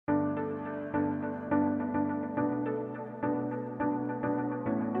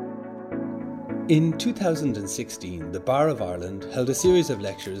In 2016, the Bar of Ireland held a series of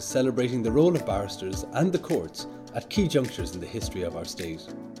lectures celebrating the role of barristers and the courts at key junctures in the history of our state.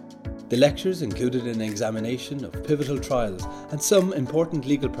 The lectures included an examination of pivotal trials and some important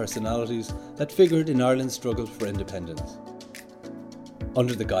legal personalities that figured in Ireland's struggle for independence.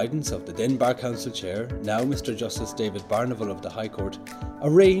 Under the guidance of the then Bar Council Chair, now Mr Justice David Barniville of the High Court, a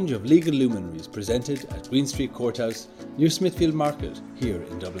range of legal luminaries presented at Green Street Courthouse near Smithfield Market here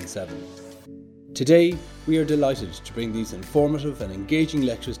in Dublin 7. Today, we are delighted to bring these informative and engaging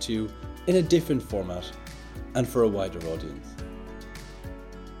lectures to you in a different format and for a wider audience.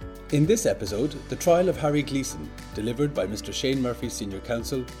 In this episode, the trial of Harry Gleeson, delivered by Mr Shane Murphy, Senior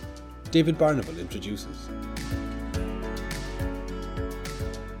Counsel, David Barniville introduces.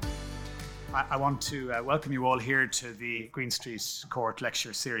 I want to welcome you all here to the Green Street Court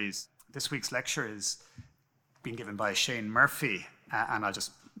lecture series. This week's lecture is being given by Shane Murphy, and I'll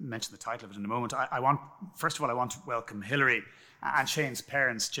just mention the title of it in a moment. First of all, I want to welcome Hilary and Shane's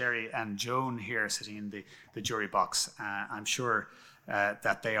parents, Jerry and Joan, here sitting in the jury box. I'm sure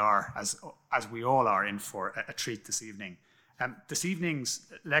that they are, as we all are, in for a treat this evening. This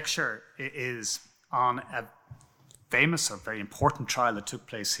evening's lecture is on a famous or very important trial that took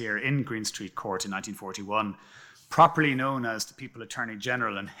place here in Green Street Court in 1941, properly known as the People Attorney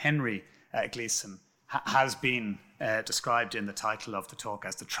General, and Henry Gleeson has been described in the title of the talk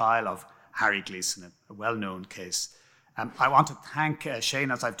as the trial of Harry Gleeson, a well-known case. I want to thank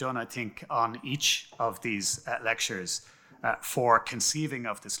Shane, as I've done, I think, on each of these lectures for conceiving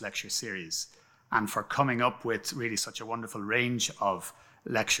of this lecture series and for coming up with really such a wonderful range of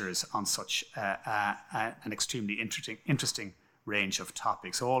lectures on such an extremely interesting range of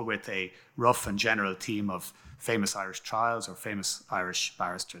topics, all with a rough and general theme of famous Irish trials or famous Irish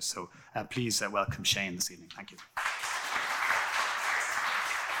barristers. So please welcome Shane this evening. Thank you.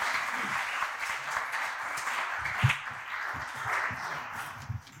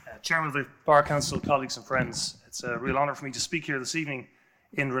 Chairman of the Bar Council, colleagues and friends, it's a real honour for me to speak here this evening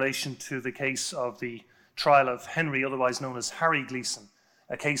in relation to the case of the trial of Henry, otherwise known as Harry Gleeson,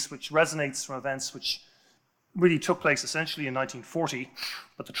 a case which resonates from events which really took place essentially in 1940,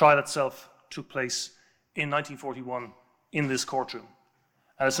 but the trial itself took place in 1941 in this courtroom.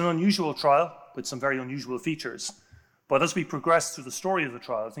 And it's an unusual trial with some very unusual features, but as we progress through the story of the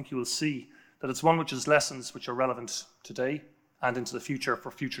trial, I think you will see that it's one which has lessons which are relevant today and into the future for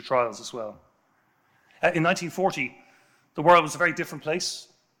future trials as well. In 1940, the world was a very different place.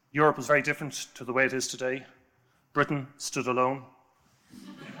 Europe was very different to the way it is today. Britain stood alone.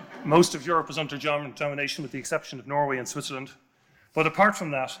 Most of Europe was under German domination with the exception of Norway and Switzerland. But apart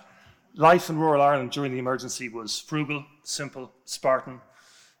from that, life in rural Ireland during the emergency was frugal, simple, Spartan,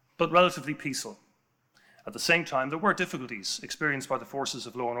 but relatively peaceful. At the same time, there were difficulties experienced by the forces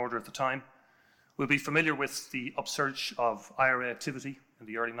of law and order at the time. We'll be familiar with the upsurge of IRA activity in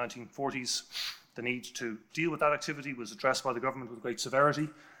the early 1940s. The need to deal with that activity was addressed by the government with great severity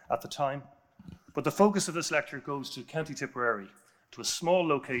at the time. But the focus of this lecture goes to County Tipperary, to a small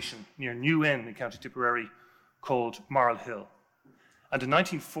location near New Inn in County Tipperary called Marl Hill. And in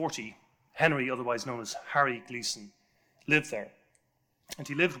 1940, Henry, otherwise known as Harry Gleeson, lived there. And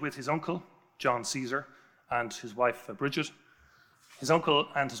he lived with his uncle, John Caesar, and his wife, Bridget. His uncle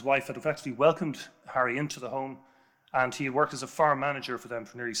and his wife had effectively welcomed Harry into the home, and he had worked as a farm manager for them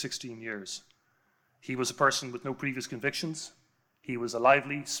for nearly 16 years. He was a person with no previous convictions. He was a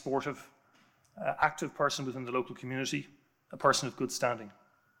lively, sportive, active person within the local community, a person of good standing.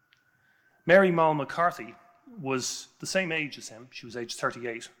 Mary McCarthy was the same age as him. She was aged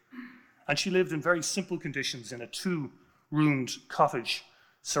 38, and she lived in very simple conditions in a two-roomed cottage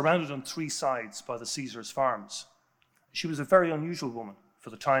surrounded on three sides by the Caesars farms. She was a very unusual woman for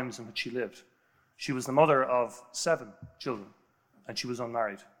the times in which she lived. She was the mother of 7 children, and she was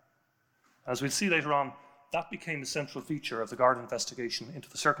unmarried. As we'll see later on, that became the central feature of the Garda investigation into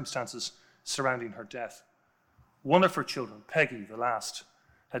the circumstances surrounding her death. One of her children, Peggy, the last,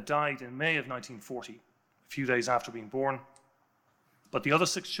 had died in May of 1940, a few days after being born, but the other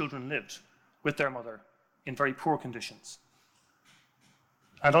 6 children lived with their mother in very poor conditions.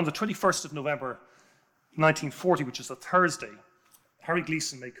 And on the 21st of November 1940, which is a Thursday, Harry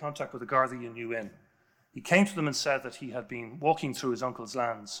Gleeson made contact with the Gardaí in New Inn. He came to them and said that he had been walking through his uncle's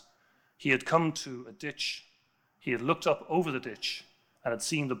lands. He had come to a ditch. He had looked up over the ditch and had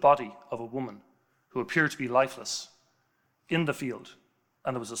seen the body of a woman who appeared to be lifeless in the field,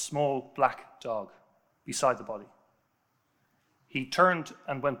 and there was a small black dog beside the body. He turned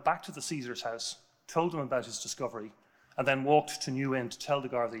and went back to the Caesar's house, told them about his discovery, and then walked to New Inn to tell the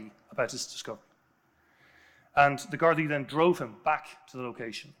Gardaí about his discovery. And the Gardaí then drove him back to the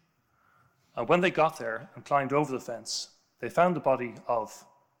location. And when they got there and climbed over the fence, they found the body of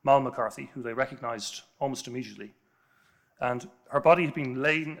Mary McCarthy, who they recognised almost immediately. And her body had been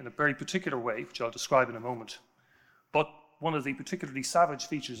laid in a very particular way, which I'll describe in a moment. But one of the particularly savage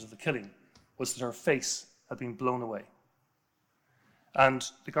features of the killing was that her face had been blown away. And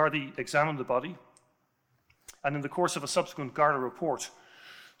the Gardaí examined the body, and in the course of a subsequent Garda report,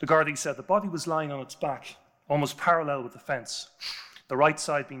 the Gardaí said the body was lying on its back, almost parallel with the fence, the right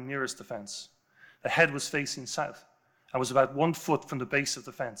side being nearest the fence. The head was facing south and was about 1 foot from the base of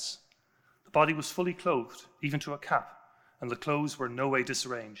the fence. The body was fully clothed, even to a cap, and the clothes were in no way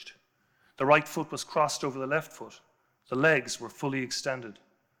disarranged. The right foot was crossed over the left foot. The legs were fully extended.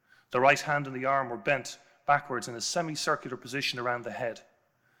 The right hand and the arm were bent backwards in a semicircular position around the head.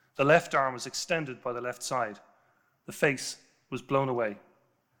 The left arm was extended by the left side. The face was blown away,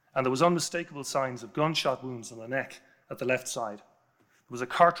 and there was unmistakable signs of gunshot wounds on the neck at the left side. There was a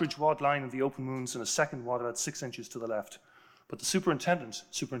cartridge wad line in the open wounds and a second wad about 6 inches to the left. But the Superintendent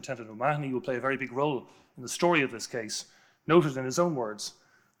O'Mahony, who will play a very big role in the story of this case, noted in his own words,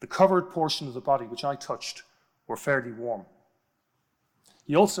 the covered portion of the body which I touched were fairly warm.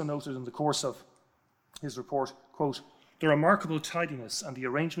 He also noted in the course of his report, quote, the remarkable tidiness and the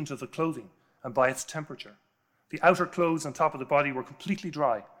arrangement of the clothing and by its temperature. The outer clothes on top of the body were completely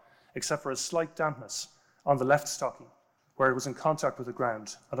dry, except for a slight dampness on the left stocking, where it was in contact with the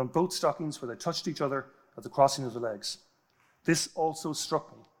ground, and on both stockings where they touched each other at the crossing of the legs. This also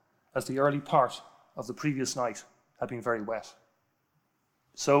struck me, as the early part of the previous night had been very wet.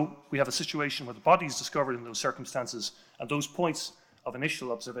 So we have a situation where the body is discovered in those circumstances, and those points of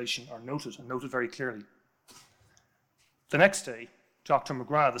initial observation are noted, and noted very clearly. The next day, Dr.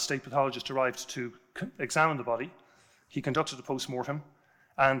 McGrath, the state pathologist, arrived to examine the body. He conducted a post-mortem,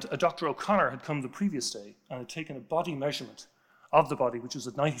 and a Dr. O'Connor had come the previous day and had taken a body measurement of the body, which was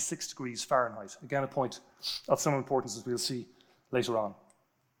at 96 degrees Fahrenheit. Again, a point of some importance, as we'll see later on.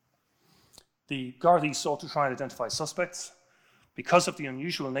 The Gardaí sought to try and identify suspects. Because of the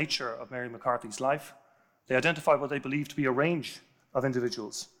unusual nature of Mary McCarthy's life, they identified what they believed to be a range of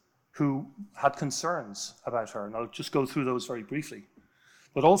individuals who had concerns about her, and I'll just go through those very briefly.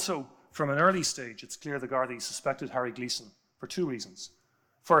 But also, from an early stage, it's clear the Gardaí suspected Harry Gleeson for 2 reasons.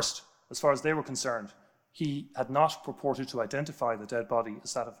 First, as far as they were concerned, he had not purported to identify the dead body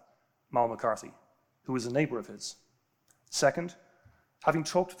as that of Mary McCarthy, who was a neighbour of his. Second, having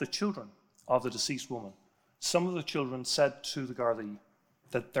talked to the children of the deceased woman, some of the children said to the Gardaí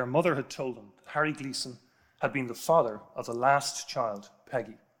that their mother had told them that Harry Gleeson had been the father of the last child,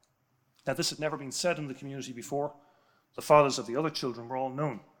 Peggy. Now, this had never been said in the community before. The fathers of the other children were all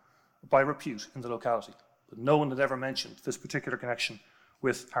known by repute in the locality, but no one had ever mentioned this particular connection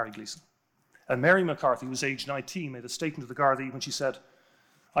with Harry Gleeson. And Mary McCarthy, who was aged 19, made a statement to the Gardaí when she said,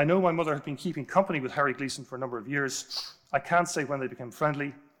 I know my mother had been keeping company with Harry Gleeson for a number of years. I can't say when they became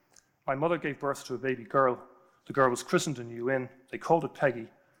friendly. My mother gave birth to a baby girl. The girl was christened in New Inn. They called it Peggy.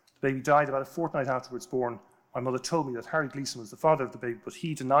 The baby died about a fortnight afterwards born. My mother told me that Harry Gleeson was the father of the baby, but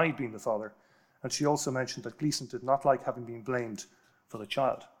he denied being the father. And she also mentioned that Gleeson did not like having been blamed for the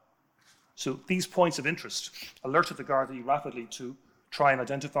child. So these points of interest alerted the Gardaí rapidly to try and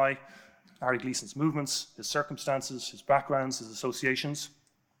identify Harry Gleeson's movements, his circumstances, his backgrounds, his associations.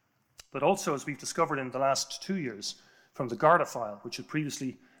 But also, as we've discovered in the last 2 years, from the Garda file, which had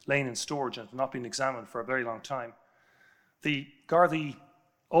previously lain in storage and had not been examined for a very long time, the Gardaí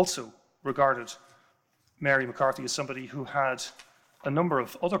also regarded Mary McCarthy as somebody who had a number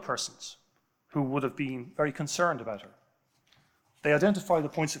of other persons who would have been very concerned about her. They identified the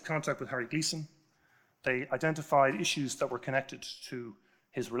points of contact with Harry Gleeson. They identified issues that were connected to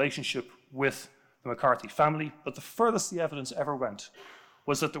his relationship with the McCarthy family, but the furthest the evidence ever went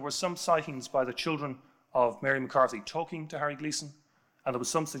was that there were some sightings by the children of Mary McCarthy talking to Harry Gleeson, and there was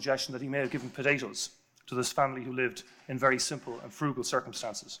some suggestion that he may have given potatoes to this family who lived in very simple and frugal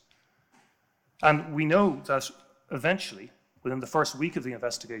circumstances. And we know that eventually, within the first week of the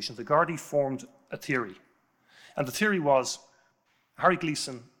investigation, the Gardaí formed a theory. And the theory was Harry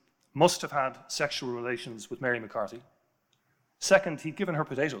Gleeson must have had sexual relations with Mary McCarthy. Second, he'd given her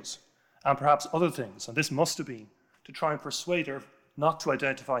potatoes and perhaps other things, and this must have been to try and persuade her not to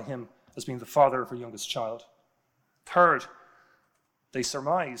identify him as being the father of her youngest child. Third, they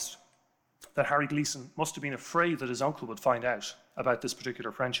surmised that Harry Gleeson must have been afraid that his uncle would find out about this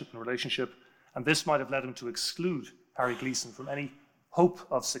particular friendship and relationship, and this might have led him to exclude Harry Gleeson from any hope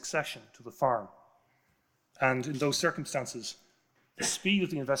of succession to the farm. And in those circumstances, the speed of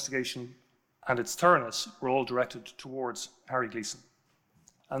the investigation and its thoroughness were all directed towards Harry Gleeson.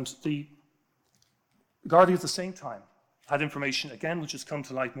 And the Gardaí at the same time had information, again, which has come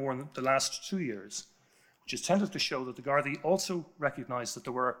to light more in the last 2 years, which has tended to show that the Gardaí also recognised that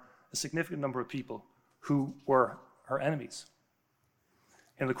there were a significant number of people who were her enemies.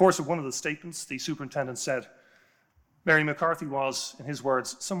 In the course of one of the statements, the superintendent said, Mary McCarthy was, in his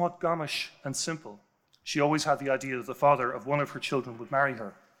words, somewhat gaumish and simple. She always had the idea that the father of one of her children would marry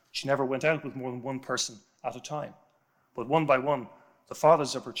her. She never went out with more than one person at a time. But one by one, the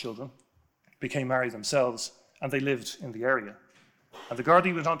fathers of her children became married themselves, and they lived in the area. And the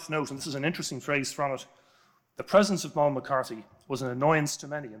Gardaí went on to note, and this is an interesting phrase from it, the presence of Mom McCarthy was an annoyance to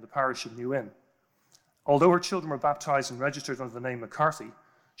many in the parish of New Inn. Although her children were baptised and registered under the name McCarthy,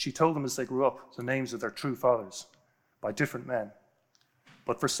 she told them as they grew up the names of their true fathers by different men.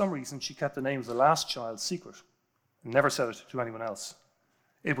 But for some reason, she kept the name of the last child secret and never said it to anyone else.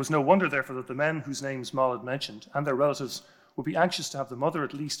 It was no wonder, therefore, that the men whose names Moll had mentioned and their relatives would be anxious to have the mother,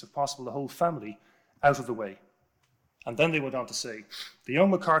 at least, if possible, the whole family, out of the way. And then they went on to say, the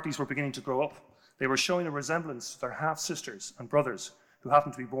young McCarthys were beginning to grow up. They were showing a resemblance to their half-sisters and brothers who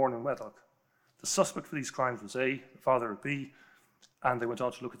happened to be born in wedlock. The suspect for these crimes was A, the father of B, and they went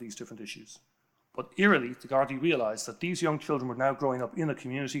on to look at these different issues. But eerily, the Gardaí realised that these young children were now growing up in a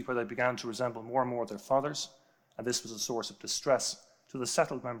community where they began to resemble more and more their fathers, and this was a source of distress to the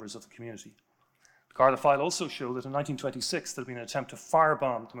settled members of the community. The Garda file also showed that in 1926 there had been an attempt to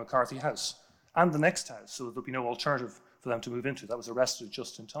firebomb the McCarthy house and the next house so that there would be no alternative for them to move into. That was arrested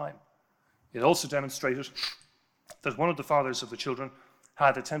just in time. It also demonstrated that one of the fathers of the children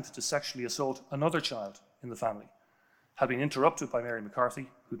had attempted to sexually assault another child in the family, had been interrupted by Mary McCarthy,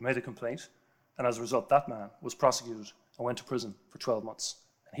 who'd made a complaint, and as a result, that man was prosecuted and went to prison for 12 months.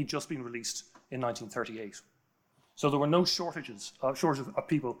 And he'd just been released in 1938. So there were no shortage of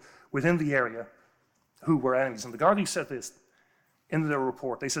people within the area who were enemies. And the Gardaí said this in their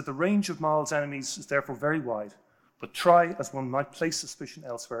report. They said, the range of Moll's enemies is therefore very wide, but try as one might place suspicion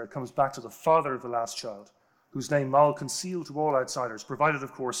elsewhere, it comes back to the father of the last child, whose name Moll concealed to all outsiders, provided,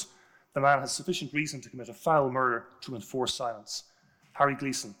 of course, the man has sufficient reason to commit a foul murder to enforce silence. Harry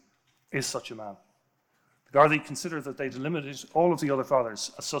Gleeson is such a man. The Gardaí consider that they'd eliminated all of the other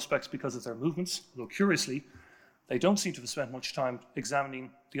fathers as suspects because of their movements, though curiously, they don't seem to have spent much time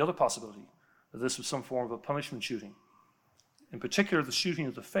examining the other possibility, that this was some form of a punishment shooting. In particular, the shooting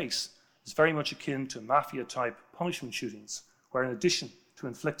of the face is very much akin to mafia-type punishment shootings, where in addition to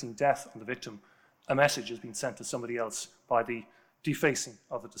inflicting death on the victim, a message has been sent to somebody else by the defacing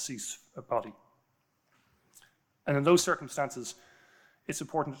of the deceased body. And in those circumstances, it's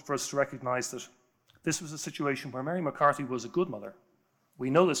important for us to recognise that this was a situation where Mary McCarthy was a good mother. We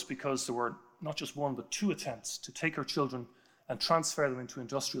know this because there were not just one, but two attempts to take her children and transfer them into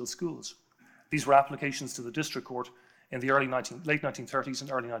industrial schools. These were applications to the district court in the late 1930s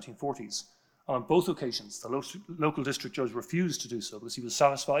and early 1940s. And on both occasions, the local district judge refused to do so because he was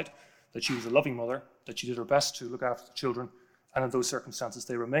satisfied that she was a loving mother, that she did her best to look after the children, and in those circumstances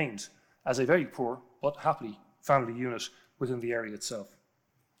they remained as a very poor but happily family unit within the area itself.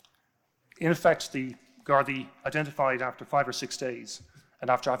 In effect, the Gardaí identified after 5 or 6 days, and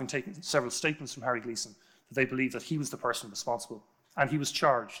after having taken several statements from Harry Gleeson, that they believed that he was the person responsible, and he was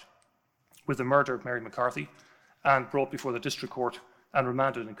charged with the murder of Mary McCarthy and brought before the district court and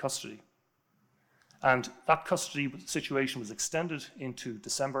remanded in custody. And that custody situation was extended into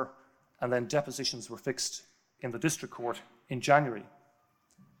December, and then depositions were fixed in the district court in January.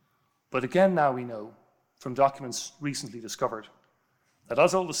 But again, now we know from documents recently discovered that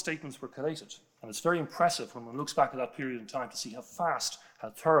as all the statements were collated, and it's very impressive when one looks back at that period in time to see how fast, how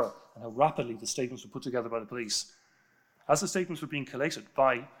thorough, and how rapidly the statements were put together by the police. As the statements were being collated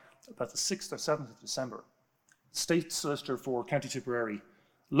by about the 6th or 7th of December, the State Solicitor for County Tipperary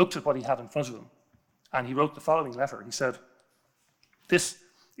looked at what he had in front of him, and he wrote the following letter. He said, "This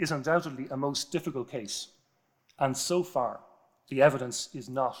is undoubtedly a most difficult case, and so far the evidence is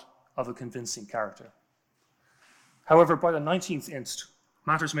not of a convincing character. However, by the 19th inst,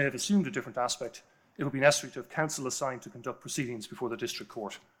 matters may have assumed a different aspect. It will be necessary to have counsel assigned to conduct proceedings before the district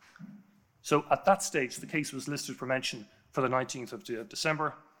court." So at that stage, the case was listed for mention for the 19th of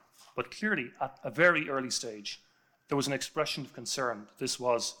December, but clearly at a very early stage, there was an expression of concern that this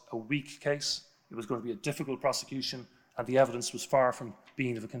was a weak case, it was going to be a difficult prosecution, and the evidence was far from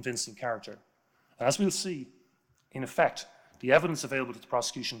being of a convincing character. And as we'll see, in effect, the evidence available to the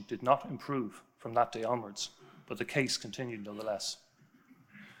prosecution did not improve from that day onwards, but the case continued nonetheless.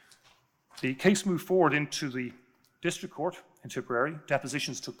 The case moved forward into the district court in Tipperary.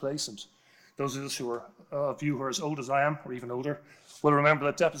 Depositions took place, and those of us who are of you who are as old as I am, or even older, will remember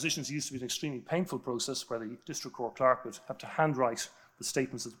that depositions used to be an extremely painful process where the district court clerk would have to handwrite the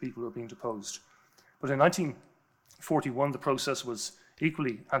statements of the people who were being deposed. But in 41, the process was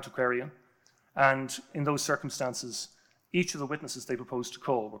equally antiquarian, and in those circumstances, each of the witnesses they proposed to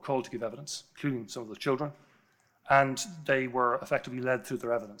call were called to give evidence, including some of the children, and they were effectively led through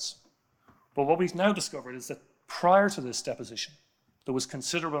their evidence. But what we've now discovered is that prior to this deposition, there was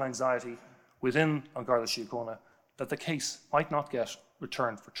considerable anxiety within An Garda Síochána that the case might not get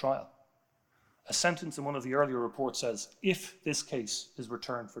returned for trial. A sentence in one of the earlier reports says, if this case is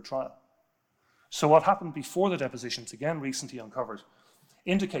returned for trial. So what happened before the depositions, again recently uncovered,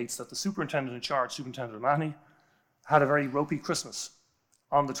 indicates that the superintendent in charge, Superintendent O'Mahony, had a very ropey Christmas.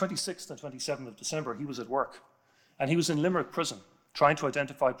 On the 26th and 27th of December, he was at work, and he was in Limerick prison trying to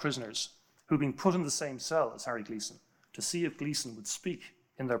identify prisoners who'd been put in the same cell as Harry Gleeson to see if Gleeson would speak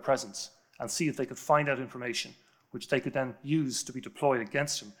in their presence and see if they could find out information which they could then use to be deployed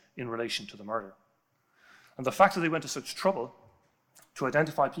against him in relation to the murder. And the fact that they went to such trouble to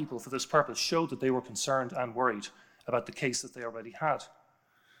identify people for this purpose showed that they were concerned and worried about the case that they already had.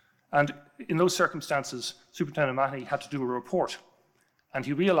 And in those circumstances, Superintendent O'Mahony had to do a report, and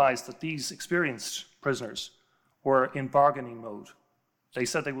he realized that these experienced prisoners were in bargaining mode. They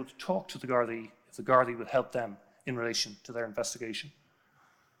said they would talk to the Gardaí if the Gardaí would help them in relation to their investigation.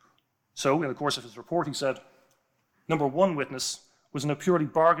 So, in the course of his report, he said, number one witness was in a purely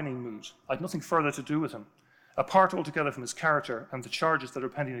bargaining mood. I had nothing further to do with him. Apart altogether from his character and the charges that are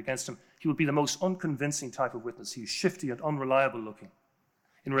pending against him, he would be the most unconvincing type of witness. He is shifty and unreliable looking.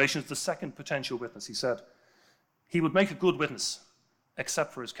 In relation to the second potential witness, he said, he would make a good witness,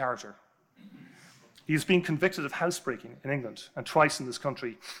 except for his character. He has been convicted of housebreaking in England and twice in this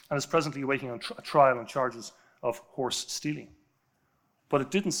country, and is presently awaiting a trial on charges of horse stealing. But it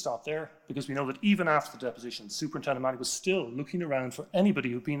didn't stop there, because we know that even after the deposition, Superintendent O'Mahony was still looking around for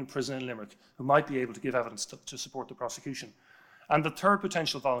anybody who'd been in prison in Limerick who might be able to give evidence to support the prosecution. And the third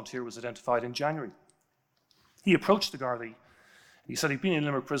potential volunteer was identified in January. He approached the Gardaí. He said he'd been in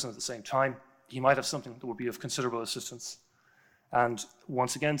Limerick prison at the same time. He might have something that would be of considerable assistance. And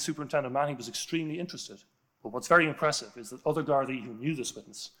once again, Superintendent O'Mahony was extremely interested. But what's very impressive is that other Gardaí who knew this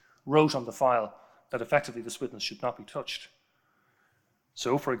witness wrote on the file that effectively this witness should not be touched.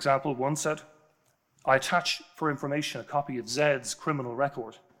 So, for example, one said, I attach for information a copy of Zed's criminal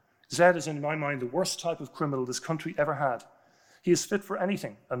record. Zed is, in my mind, the worst type of criminal this country ever had. He is fit for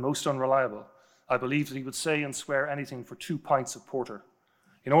anything and most unreliable. I believe that he would say and swear anything for 2 pints of porter.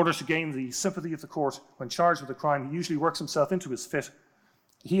 In order to gain the sympathy of the court when charged with a crime, he usually works himself into his fit.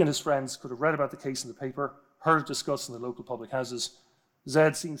 He and his friends could have read about the case in the paper, heard it discussed in the local public houses.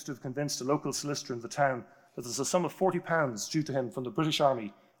 Zed seems to have convinced a local solicitor in the town that there's a sum of £40 due to him from the British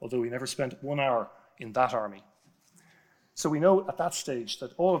Army, although he never spent 1 hour in that army. So we know at that stage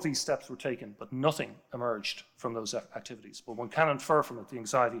that all of these steps were taken, but nothing emerged from those activities. But one can infer from it the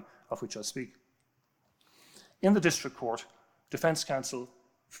anxiety of which I speak. In the district court, defence counsel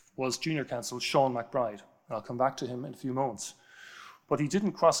was junior counsel Sean McBride, and I'll come back to him in a few moments. But he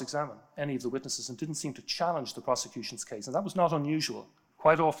didn't cross-examine any of the witnesses and didn't seem to challenge the prosecution's case, and that was not unusual.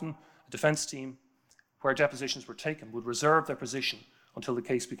 Quite often, a defence team where depositions were taken would reserve their position until the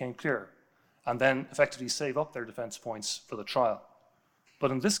case became clear, and then effectively save up their defence points for the trial.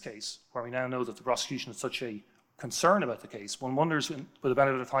 But in this case, where we now know that the prosecution has such a concern about the case, one wonders, with the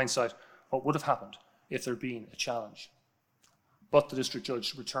benefit of hindsight, what would have happened if there had been a challenge. But the district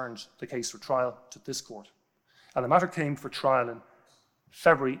judge returned the case for trial to this court. And the matter came for trial in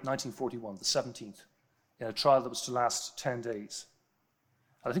February 1941, the 17th, in a trial that was to last 10 days.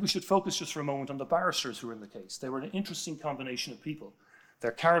 And I think we should focus just for a moment on the barristers who were in the case. They were an interesting combination of people.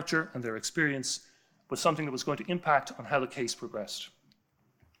 Their character and their experience was something that was going to impact on how the case progressed.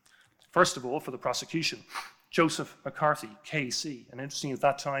 First of all, for the prosecution, Joseph McCarthy, KC, and interesting at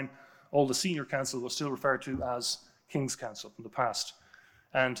that time, all the senior counsel was still referred to as King's Counsel from the past.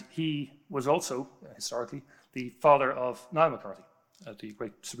 And he was also, historically, the father of Niall McCarthy, the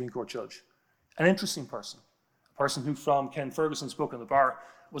great Supreme Court judge. An interesting person, a person who, from Ken Ferguson's book on the bar,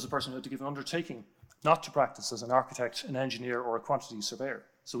 was a person who had to give an undertaking not to practice as an architect, an engineer, or a quantity surveyor.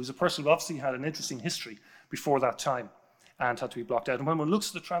 So he was a person who obviously had an interesting history before that time and had to be blocked out. And when one looks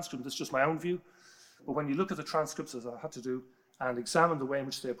at the transcript, this is just my own view, but when you look at the transcripts, as I had to do, and examine the way in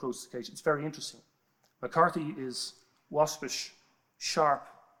which they approach the case, it's very interesting. McCarthy is waspish, sharp,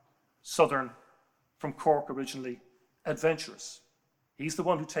 southern, from Cork originally, adventurous. He's the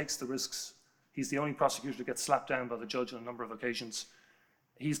one who takes the risks. He's the only prosecutor to get slapped down by the judge on a number of occasions.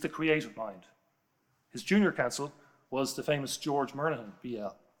 He's the creative mind. His junior counsel was the famous George Murnaghan,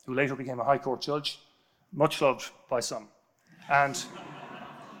 BL, who later became a High Court judge, much loved by some. And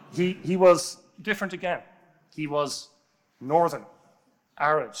he was different again. He was northern,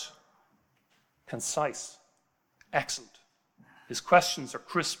 arid, concise, excellent. His questions are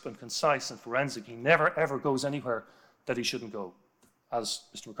crisp and concise and forensic. He never, ever goes anywhere that he shouldn't go, as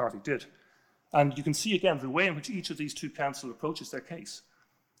Mr. McCarthy did. And you can see again the way in which each of these two counsel approaches their case.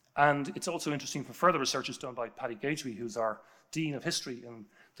 And it's also interesting for further researches done by Paddy Gageby, who's our Dean of History in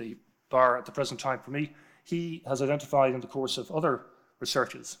the bar at the present time for me. He has identified in the course of other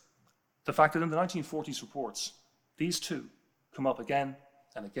researches the fact that in the 1940s reports, these two come up again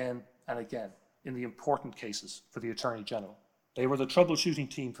and again and again in the important cases for the Attorney General. They were the troubleshooting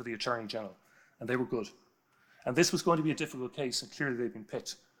team for the Attorney General, and they were good. And this was going to be a difficult case, and clearly they've been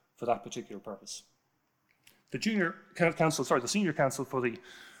picked for that particular purpose. The senior counsel for the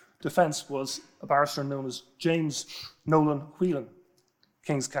defence was a barrister known as James Nolan Whelan,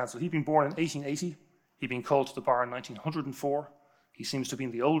 King's Counsel. He'd been born in 1880. He'd been called to the bar in 1904. He seems to have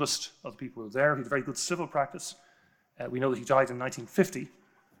been the oldest of the people who were there. He had a very good civil practice. We know that he died in 1950.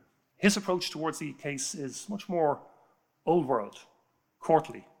 His approach towards the case is much more old world,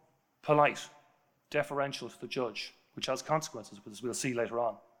 courtly, polite, deferential to the judge, which has consequences, as we'll see later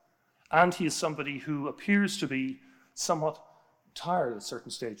on. And he is somebody who appears to be somewhat tired at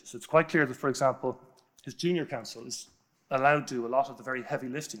certain stages. It's quite clear that, for example, his junior counsel is allowed to do a lot of the very heavy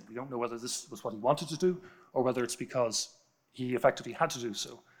lifting. We don't know whether this was what he wanted to do or whether it's because he effectively had to do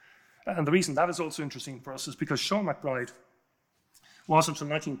so. And the reason that is also interesting for us is because Sean MacBride was until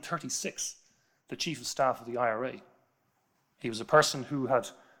 1936 the chief of staff of the IRA. He was a person who had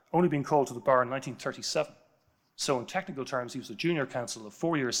only been called to the bar in 1937. So in technical terms, he was a junior counsel of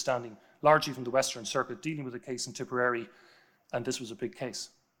 4 years standing, largely from the Western Circuit, dealing with a case in Tipperary, and this was a big case.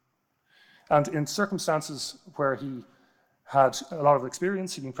 And in circumstances where he had a lot of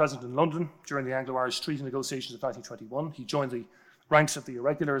experience, he'd been present in London during the Anglo-Irish Treaty negotiations of 1921. He joined the ranks of the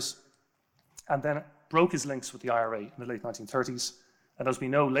irregulars and then broke his links with the IRA in the late 1930s. And as we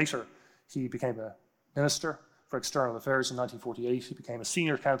know later, he became a minister for External Affairs in 1948. He became a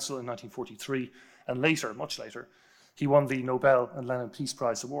senior counsel in 1943. And later, much later, he won the Nobel and Lenin Peace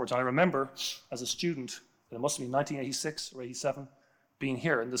Prize awards. And I remember as a student, it must have been 1986 or 87, being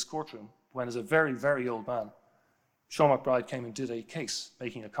here in this courtroom when, as a very, very old man, Sean MacBride came and did a case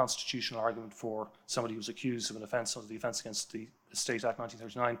making a constitutional argument for somebody who was accused of an offence under the Offence Against the State Act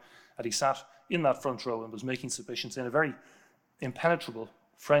 1939. And he sat in that front row and was making submissions in a very impenetrable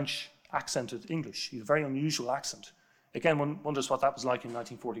French accented English. He had a very unusual accent. Again, one wonders what that was like in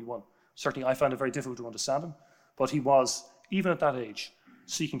 1941. Certainly I found it very difficult to understand him, but he was, even at that age,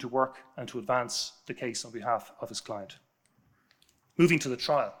 seeking to work and to advance the case on behalf of his client. Moving to the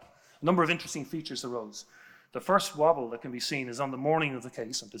trial, a number of interesting features arose. The first wobble that can be seen is on the morning of the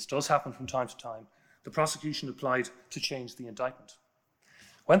case, and this does happen from time to time. The prosecution applied to change the indictment.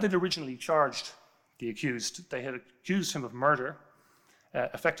 When they'd originally charged the accused, they had accused him of murder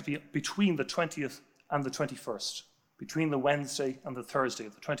effectively between the 20th and the 21st, between the Wednesday and the Thursday,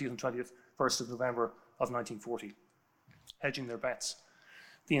 the 20th and 21st of November of 1940, hedging their bets.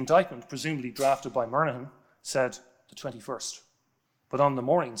 The indictment, presumably drafted by Murnaghan, said the 21st. But on the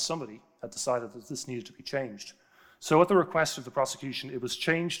morning, somebody had decided that this needed to be changed. So at the request of the prosecution, it was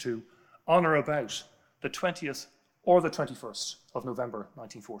changed to on or about the 20th or the 21st of November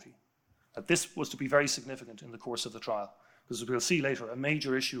 1940. This was to be very significant in the course of the trial, because as we'll see later, a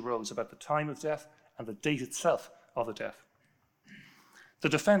major issue arose about the time of death and the date itself of the death. The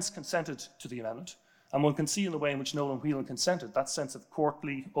defence consented to the amendment, and one can see in the way in which Nolan Whelan consented that sense of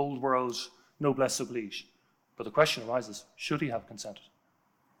courtly, old world noblesse oblige. But the question arises, should he have consented?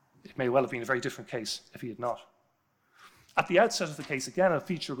 It may well have been a very different case if he had not. At the outset of the case, again, a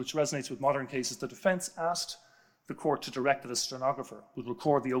feature which resonates with modern cases, the defence asked the court to direct that a stenographer would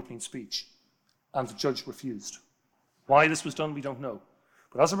record the opening speech, and the judge refused. Why this was done, we don't know.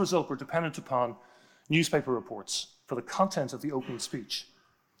 But as a result, we're dependent upon newspaper reports for the content of the opening speech.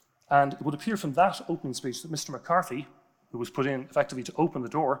 And it would appear from that opening speech that Mr. McCarthy, who was put in effectively to open the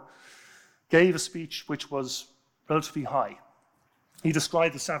door, gave a speech which was relatively high. He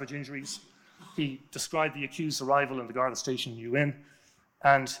described the savage injuries, he described the accused's arrival in the Garda station in New Inn,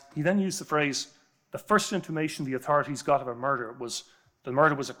 and he then used the phrase, the first information the authorities got of a murder was the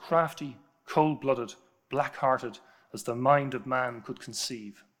murder was a crafty, cold-blooded, black-hearted, as the mind of man could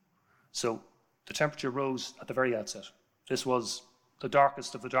conceive. So the temperature rose at the very outset. This was the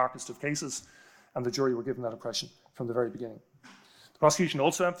darkest of cases, and the jury were given that impression from the very beginning. The prosecution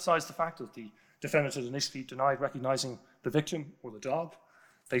also emphasised the fact that the defendant had initially denied recognising the victim or the dog.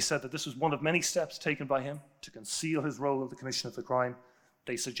 They said that this was one of many steps taken by him to conceal his role in the commission of the crime.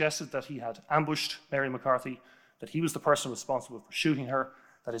 They suggested that he had ambushed Mary McCarthy, that he was the person responsible for shooting her,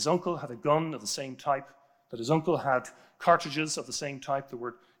 that his uncle had a gun of the same type, that his uncle had cartridges of the same type that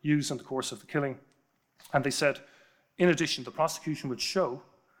were used in the course of the killing. And they said In addition, the prosecution would show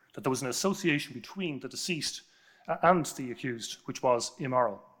that there was an association between the deceased and the accused, which was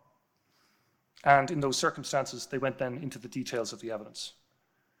immoral. And in those circumstances, they went then into the details of the evidence.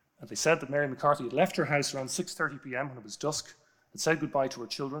 And they said that Mary McCarthy had left her house around 6:30 p.m. when it was dusk, had said goodbye to her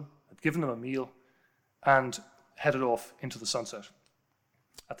children, had given them a meal, and headed off into the sunset.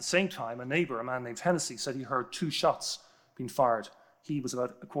 At the same time, a neighbour, a man named Hennessy, said he heard 2 shots being fired. He was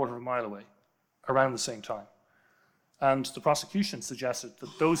about a quarter of a mile away, around the same time. And the prosecution suggested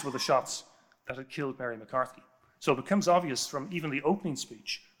that those were the shots that had killed Mary McCarthy. So it becomes obvious from even the opening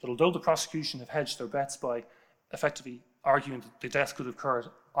speech that although the prosecution have hedged their bets by effectively arguing that the death could have occurred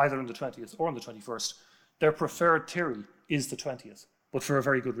either on the 20th or on the 21st, their preferred theory is the 20th, but for a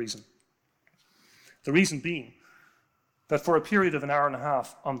very good reason. The reason being that for a period of an hour and a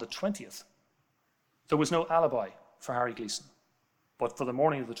half on the 20th, there was no alibi for Harry Gleeson, but for the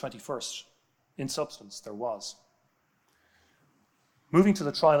morning of the 21st, in substance, there was. Moving to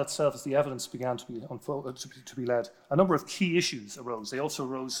the trial itself, as the evidence began to be led, a number of key issues arose. They also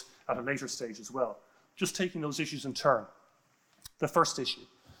arose at a later stage as well. Just taking those issues in turn. The first issue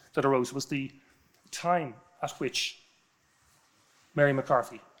that arose was the time at which Mary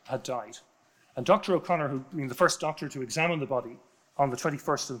McCarthy had died. And Dr. O'Connor, who being the first doctor to examine the body on the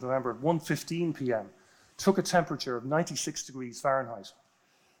 21st of November at 1:15 p.m., took a temperature of 96 degrees Fahrenheit.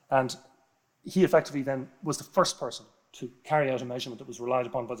 And he effectively then was the first person to carry out a measurement that was relied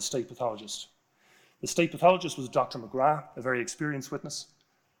upon by the state pathologist. The state pathologist was Dr. McGrath, a very experienced witness,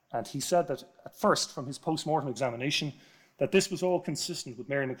 and he said that at first, from his post-mortem examination, that this was all consistent with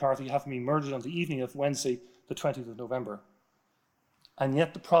Mary McCarthy having been murdered on the evening of Wednesday, the 20th of November. And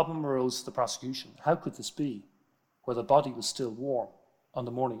yet the problem arose to the prosecution. How could this be, where the body was still warm on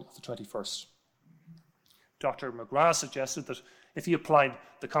the morning of the 21st? Dr. McGrath suggested that if he applied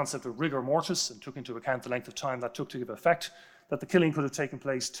the concept of rigor mortis and took into account the length of time that took to give effect, that the killing could have taken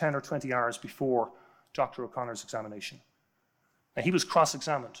place 10 or 20 hours before Dr. O'Connor's examination. Now, he was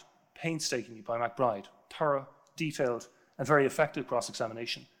cross-examined painstakingly by McBride, thorough, detailed, and very effective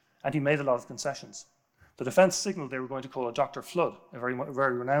cross-examination, and he made a lot of concessions. The defence signalled they were going to call a Dr. Flood, a very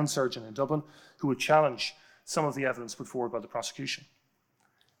renowned surgeon in Dublin, who would challenge some of the evidence put forward by the prosecution.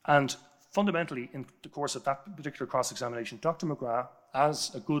 And fundamentally, in the course of that particular cross-examination, Dr. McGrath,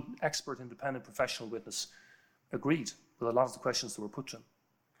 as a good, expert, independent, professional witness, agreed with a lot of the questions that were put to him.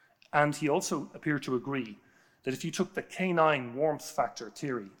 And he also appeared to agree that if you took the canine warmth factor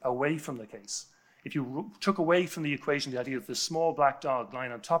theory away from the case, if you took away from the equation the idea that this small black dog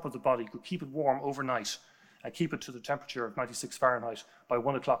lying on top of the body could keep it warm overnight and keep it to the temperature of 96 Fahrenheit by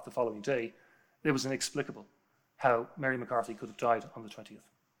 1 o'clock the following day, it was inexplicable how Mary McCarthy could have died on the 20th.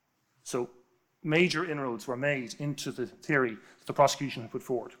 So major inroads were made into the theory that the prosecution had put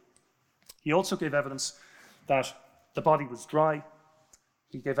forward. He also gave evidence that the body was dry.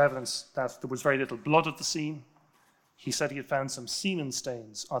 He gave evidence that there was very little blood at the scene. He said he had found some semen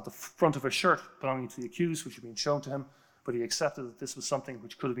stains on the front of a shirt belonging to the accused, which had been shown to him, but he accepted that this was something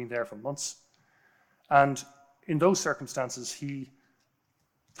which could have been there for months. And in those circumstances, he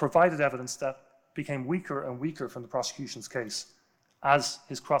provided evidence that became weaker and weaker from the prosecution's case as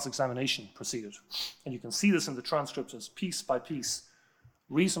his cross-examination proceeded. And you can see this in the transcript as piece by piece,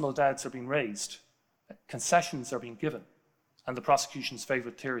 reasonable doubts are being raised, concessions are being given, and the prosecution's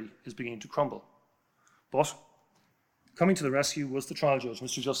favourite theory is beginning to crumble. But coming to the rescue was the trial judge,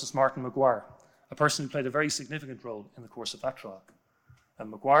 Mr. Justice Martin Maguire, a person who played a very significant role in the course of that trial. And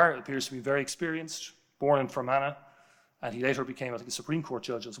Maguire appears to be very experienced, born in Fermanagh, and he later became, I think, a Supreme Court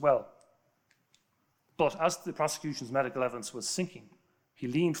judge as well. But as the prosecution's medical evidence was sinking, he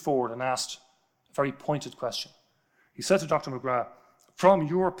leaned forward and asked a very pointed question. He said to Dr. McGrath, from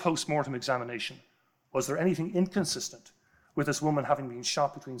your post-mortem examination, was there anything inconsistent with this woman having been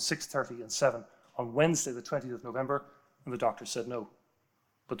shot between 6:30 and 7 on Wednesday, the 20th of November? And the doctor said no.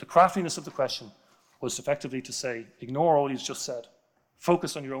 But the craftiness of the question was effectively to say, ignore all he's just said,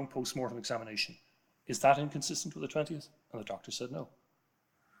 focus on your own post-mortem examination. Is that inconsistent with the 20th? And the doctor said no.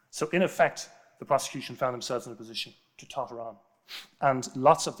 So in effect, the prosecution found themselves in a position to totter on. And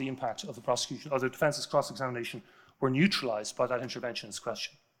lots of the impact of the prosecution, or the defence's cross-examination, were neutralized by that interventionist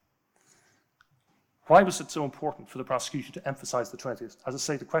question. Why was it so important for the prosecution to emphasize the 20th? As I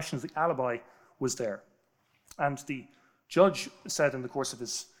say, the question of the alibi was there. And the judge said in the course of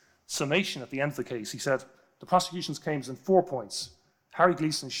his summation at the end of the case, he said, the prosecution's claims in 4 points. Harry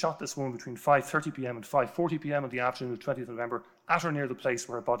Gleeson shot this woman between 5:30 p.m. and 5:40 p.m. on the afternoon of 20th of November at or near the place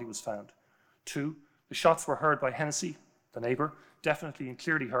where her body was found. 2, the shots were heard by Hennessy, the neighbour, definitely and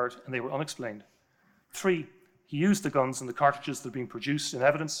clearly heard, and they were unexplained. 3, he used the guns and the cartridges that had been produced in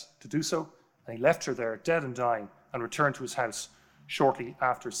evidence to do so, and And he left her there, dead and dying, and returned to his house shortly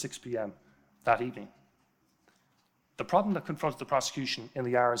after 6 p.m. that evening. The problem that confronted the prosecution in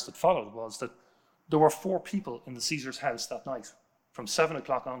the hours that followed was that there were 4 people in the Caesars' house that night, from 7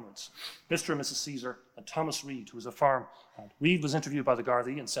 o'clock onwards. Mr. and Mrs. Caesar and Thomas Reid, who was a farm hand. Reid was interviewed by the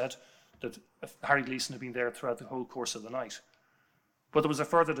Gardaí and said that Harry Gleeson had been there throughout the whole course of the night. But there was a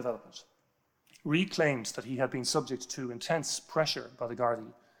further development. Reid claimed that he had been subject to intense pressure by the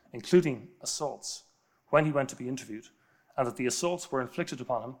Gardaí, including assaults, when he went to be interviewed, and that the assaults were inflicted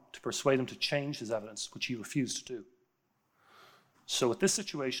upon him to persuade him to change his evidence, which he refused to do. So at this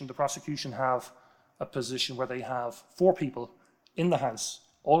situation, the prosecution have a position where they have 4 people in the house,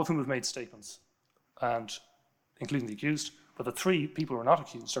 all of whom have made statements, and including the accused, but the 3 people who are not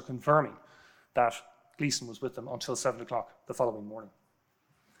accused are confirming that Gleeson was with them until 7 o'clock the following morning.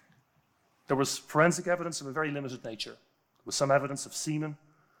 There was forensic evidence of a very limited nature. There was some evidence of semen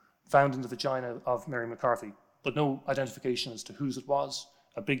found in the vagina of Mary McCarthy, but no identification as to whose it was,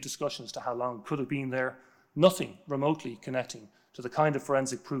 a big discussion as to how long it could have been there, nothing remotely connecting to the kind of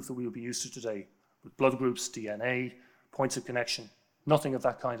forensic proof that we will be used to today, with blood groups, DNA, points of connection, nothing of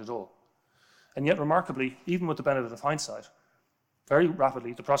that kind at all. And yet, remarkably, even with the benefit of hindsight, very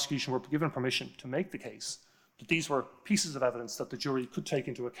rapidly the prosecution were given permission to make the case that these were pieces of evidence that the jury could take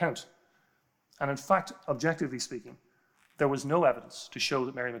into account. And in fact, objectively speaking, there was no evidence to show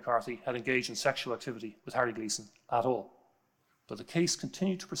that Mary McCarthy had engaged in sexual activity with Harry Gleeson at all. But the case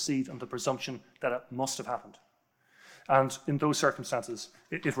continued to proceed on the presumption that it must have happened. And in those circumstances,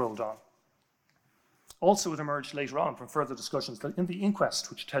 it rolled on. Also, it emerged later on from further discussions that in the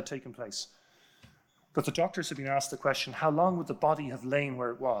inquest which had taken place, that the doctors had been asked the question, how long would the body have lain where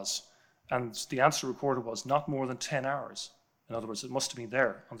it was? And the answer recorded was not more than 10 hours. In other words, it must have been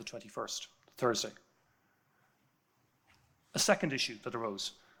there on the 21st, Thursday. A second issue that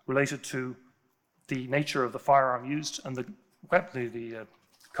arose related to the nature of the firearm used and the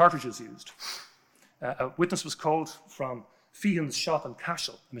cartridges used. A witness was called from Feehan's shop in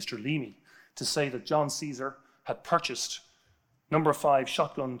Cashel, Mr. Leamy, to say that John Caesar had purchased number 5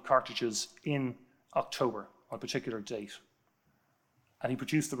 shotgun cartridges in October on a particular date. And he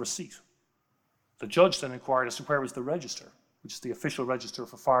produced the receipt. The judge then inquired as to where was the register, which is the official register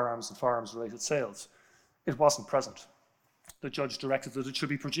for firearms and firearms-related sales. It wasn't present. The judge directed that it should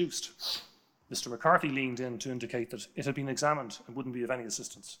be produced. Mr. McCarthy leaned in to indicate that it had been examined and wouldn't be of any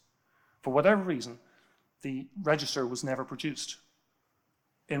assistance. For whatever reason, the register was never produced.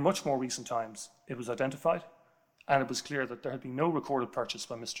 In much more recent times, it was identified, and it was clear that there had been no recorded purchase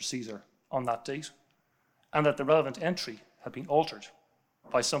by Mr. Caesar on that date, and that the relevant entry had been altered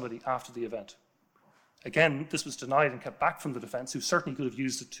by somebody after the event. Again, this was denied and kept back from the defence, who certainly could have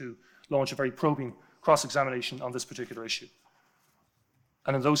used it to launch a very probing cross-examination on this particular issue.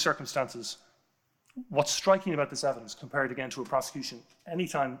 And in those circumstances, what's striking about this evidence, compared again to a prosecution any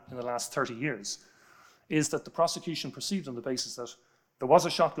time in the last 30 years, is that the prosecution proceeded on the basis that there was a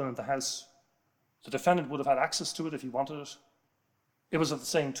shotgun in the house, the defendant would have had access to it if he wanted it, it was of the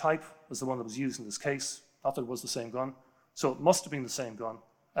same type as the one that was used in this case, not that it was the same gun, so it must have been the same gun,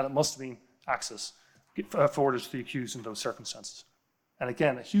 and it must have been access afforded to the accused in those circumstances. And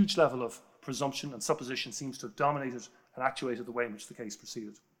again, a huge level of presumption and supposition seems to have dominated and actuated the way in which the case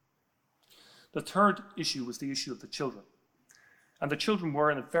proceeded. The third issue was the issue of the children. And the children were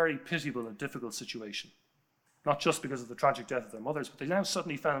in a very pitiable and difficult situation, not just because of the tragic death of their mothers, but they now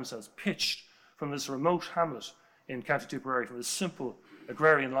suddenly found themselves pitched from this remote hamlet in County Tipperary, from this simple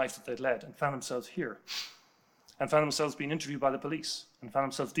agrarian life that they'd led, and found themselves here, and found themselves being interviewed by the police, and found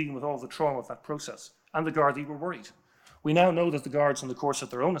themselves dealing with all the trauma of that process. And the Gardaí were worried. We now know that the guards, in the course of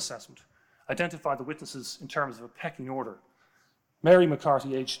their own assessment, identified the witnesses in terms of a pecking order. Mary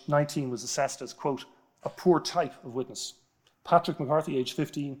McCarthy, aged 19, was assessed as, quote, a poor type of witness. Patrick McCarthy, aged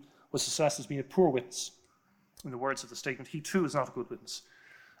 15, was assessed as being a poor witness. In the words of the statement, he too is not a good witness.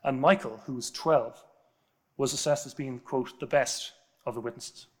 And Michael, who was 12, was assessed as being, quote, the best of the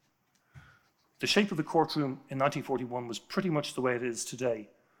witnesses. The shape of the courtroom in 1941 was pretty much the way it is today,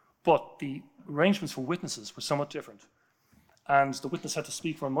 but the arrangements for witnesses were somewhat different. And the witness had to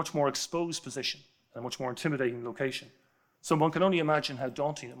speak from a much more exposed position and a much more intimidating location. So one can only imagine how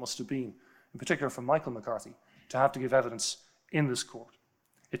daunting it must have been, in particular for Michael McCarthy, to have to give evidence in this court.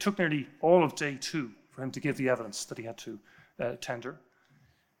 It took nearly all of day 2 for him to give the evidence that he had to tender.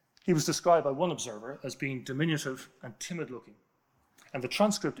 He was described by one observer as being diminutive and timid-looking. And the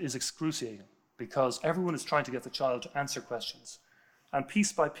transcript is excruciating because everyone is trying to get the child to answer questions. And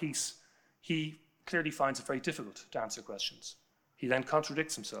piece by piece, he clearly finds it very difficult to answer questions. He then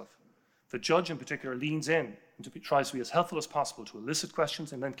contradicts himself. The judge in particular leans in tries to be as helpful as possible to elicit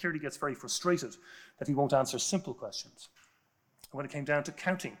questions, and then clearly gets very frustrated that he won't answer simple questions. And when it came down to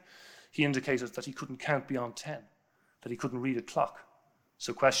counting, he indicated that he couldn't count beyond 10, that he couldn't read a clock.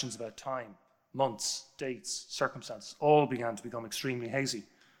 So questions about time, months, dates, circumstances, all began to become extremely hazy.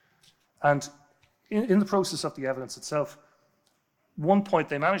 And in the process of the evidence itself, one point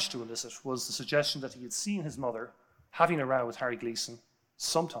they managed to elicit was the suggestion that he had seen his mother having a row with Harry Gleeson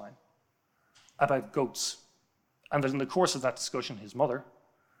sometime about goats, and that in the course of that discussion, his mother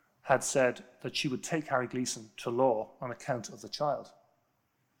had said that she would take Harry Gleeson to law on account of the child.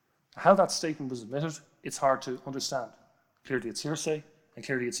 How that statement was admitted, it's hard to understand. Clearly it's hearsay, and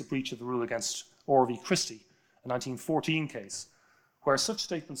clearly it's a breach of the rule against Orr v. Christie, a 1914 case, where such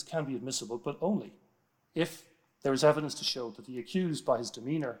statements can be admissible, but only if there is evidence to show that the accused, by his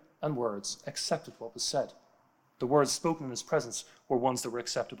demeanour and words, accepted what was said. The words spoken in his presence were ones that were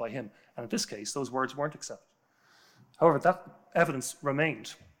accepted by him, and in this case, those words weren't accepted. However, that evidence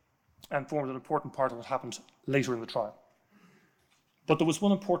remained and formed an important part of what happened later in the trial. But there was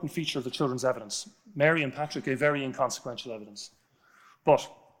one important feature of the children's evidence. Mary and Patrick gave very inconsequential evidence. But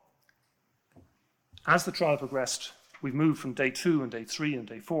as the trial progressed, we've moved from day 2 and day 3 and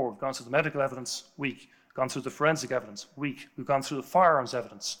day 4. We've gone through the medical evidence, weak. Gone through the forensic evidence, weak. We've gone through the firearms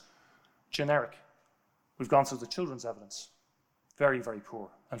evidence, generic. We've gone through the children's evidence, very, very poor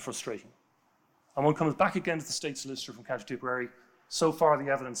and frustrating. And one comes back again to the State Solicitor from County Tipperary. So far,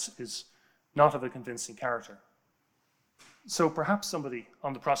 the evidence is not of a convincing character. So perhaps somebody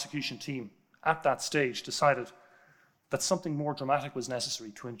on the prosecution team at that stage decided that something more dramatic was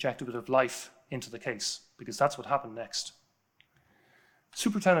necessary to inject a bit of life into the case, because that's what happened next.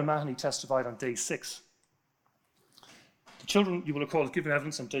 Superintendent Mahoney testified on day 6. The children, you will recall, had given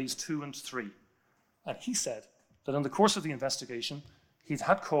evidence on days 2 and 3. And he said that in the course of the investigation, he'd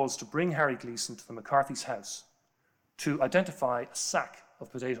had cause to bring Harry Gleeson to the McCarthy's house to identify a sack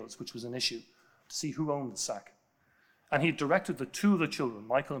of potatoes, which was an issue, to see who owned the sack. And he directed that 2 of the children,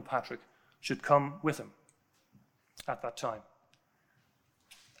 Michael and Patrick, should come with him at that time.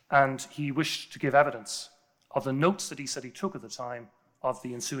 And he wished to give evidence of the notes that he said he took at the time of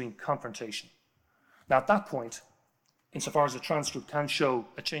the ensuing confrontation. Now, at that point, insofar as a transcript can show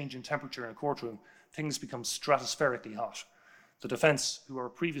a change in temperature in a courtroom, things become stratospherically hot. The defense, who were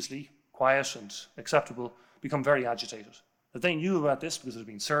previously quiet and acceptable, become very agitated. That they knew about this because it had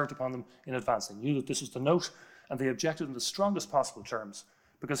been served upon them in advance. They knew that this was the note, and they objected in the strongest possible terms,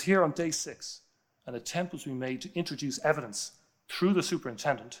 because here on day 6, an attempt was being made to introduce evidence through the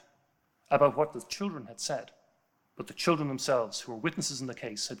superintendent about what the children had said. But the children themselves, who were witnesses in the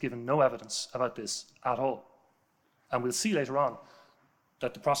case, had given no evidence about this at all. And we'll see later on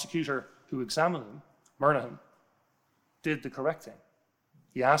that the prosecutor who examined them, Murnahan, did the correct thing.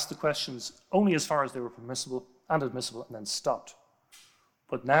 He asked the questions only as far as they were permissible and admissible, and then stopped.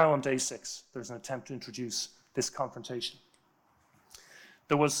 But now on day 6, there's an attempt to introduce this confrontation.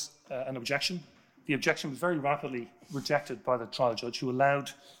 There was an objection. The objection was very rapidly rejected by the trial judge, who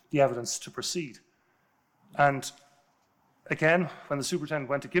allowed the evidence to proceed. And again, when the superintendent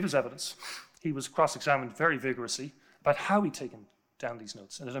went to give his evidence, he was cross-examined very vigorously about how he'd taken down these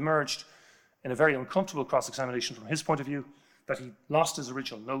notes. And it emerged in a very uncomfortable cross-examination from his point of view that he lost his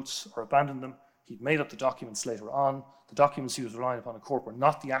original notes or abandoned them. He'd made up the documents later on. The documents he was relying upon in court were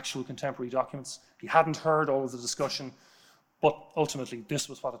not the actual contemporary documents. He hadn't heard all of the discussion, but ultimately this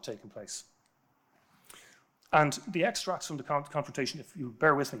was what had taken place. And the extracts from the confrontation, if you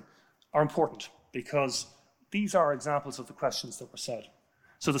bear with me, are important because these are examples of the questions that were said.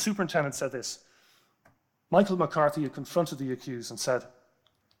 So the superintendent said this: Michael McCarthy had confronted the accused and said,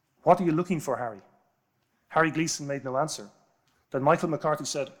 "What are you looking for, Harry?" Harry Gleeson made no answer. Then Michael McCarthy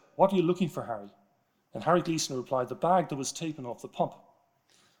said, "What are you looking for, Harry?" And Harry Gleeson replied, "The bag that was taken off the pump."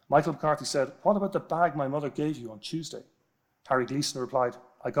 Michael McCarthy said, "What about the bag my mother gave you on Tuesday?" Harry Gleeson replied,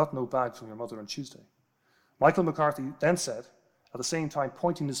 "I got no bag from your mother on Tuesday." Michael McCarthy then said, at the same time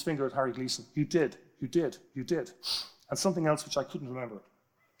pointing his finger at Harry Gleeson, "You did, you did, you did," and something else which I couldn't remember.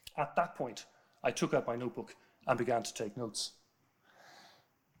 At that point, I took out my notebook and began to take notes.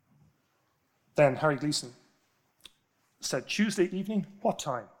 Then Harry Gleeson said, "Tuesday evening? What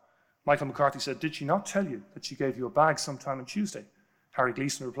time?" Michael McCarthy said, "Did she not tell you that she gave you a bag sometime on Tuesday?" Harry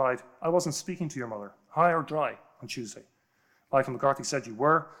Gleeson replied, "I wasn't speaking to your mother, high or dry, on Tuesday." Michael McCarthy said, "You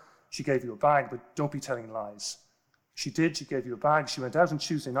were. She gave you a bag, but don't be telling lies." "She did. She gave you a bag. She went out on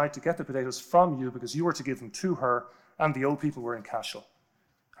Tuesday night to get the potatoes from you because you were to give them to her and the old people were in Cashel."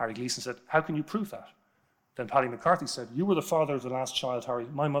 Harry Gleeson said, "How can you prove that?" Then Paddy McCarthy said, "You were the father of the last child, Harry.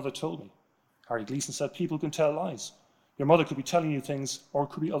 My mother told me." Harry Gleeson said, "People can tell lies. Your mother could be telling you things, or it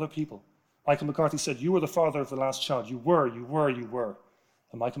could be other people." Michael McCarthy said, "You were the father of the last child. You were.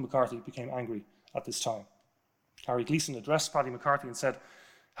 And Michael McCarthy became angry at this time. Harry Gleeson addressed Paddy McCarthy and said,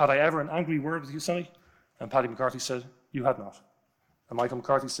 "Had I ever an angry word with you, Sonny?" And Paddy McCarthy said, "You had not." And Michael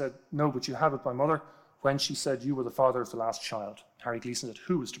McCarthy said, "No, but you had with my mother when she said you were the father of the last child." Harry Gleeson said,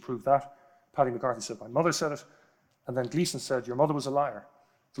 "Who was to prove that?" Paddy McCarthy said, "My mother said it." And then Gleeson said, "Your mother was a liar.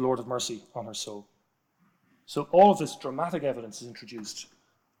 The Lord have mercy on her soul." So all of this dramatic evidence is introduced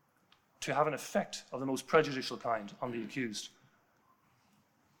to have an effect of the most prejudicial kind on the accused,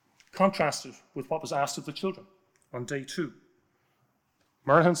 contrasted with what was asked of the children on day 2.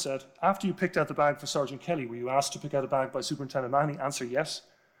 Merlin said, "After you picked out the bag for Sergeant Kelly, were you asked to pick out a bag by Superintendent Mahoney?" Answer, yes.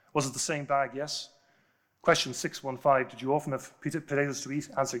 Was it the same bag? Yes. Question 615, did you often have potatoes to eat?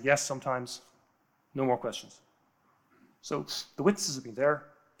 Answer, yes, sometimes. No more questions. So the witnesses have been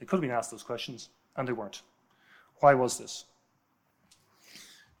there, they could have been asked those questions, and they weren't. Why was this?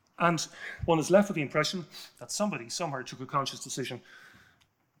 And one is left with the impression that somebody somewhere took a conscious decision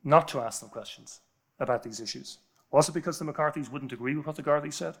not to ask them questions about these issues. Was it because the McCarthys wouldn't agree with what the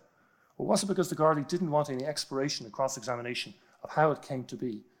Gardaí said? Or was it because the Gardaí didn't want any exploration and cross-examination of how it came to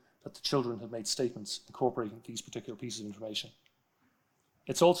be that the children had made statements incorporating these particular pieces of information?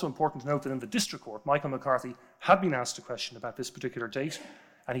 It's also important to note that in the district court, Michael McCarthy had been asked a question about this particular date,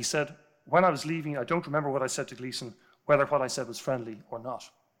 and he said, "When I was leaving, I don't remember what I said to Gleeson, whether what I said was friendly or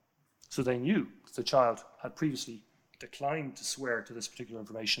not." So they knew that the child had previously declined to swear to this particular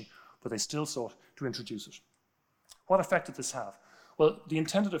information, but they still sought to introduce it. What effect did this have? Well, the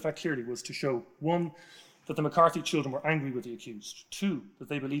intended effect clearly was to show, 1, that the McCarthy children were angry with the accused, 2, that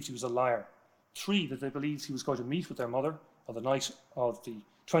they believed he was a liar, 3, that they believed he was going to meet with their mother on the night of the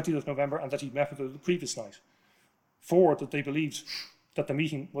 20th of November and that he'd met with her the previous night, 4, that they believed that the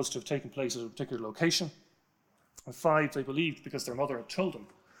meeting was to have taken place at a particular location, and 5, they believed, because their mother had told them,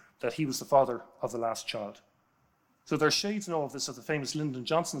 that he was the father of the last child. So there are shades in all of this of the famous Lyndon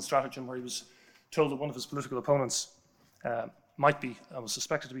Johnson stratagem, where he was told that one of his political opponents might be, was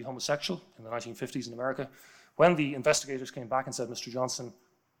suspected to be homosexual in the 1950s in America. When the investigators came back and said, "Mr. Johnson,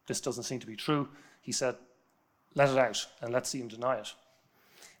 this doesn't seem to be true," he said, "Let it out and let's see him deny it."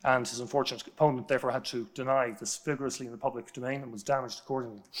 And his unfortunate opponent therefore had to deny this vigorously in the public domain and was damaged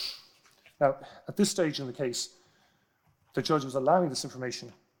accordingly. Now, at this stage in the case, the judge was allowing this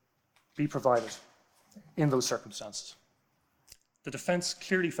information be provided in those circumstances. The defence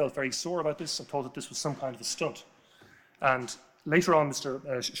clearly felt very sore about this and thought that this was some kind of a stunt. And later on,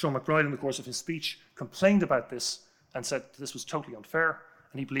 Mr. Sean McBride, in the course of his speech, complained about this and said this was totally unfair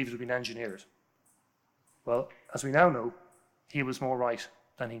and he believed it had been engineered. Well, as we now know, he was more right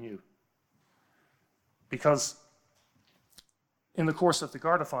than he knew. Because in the course of the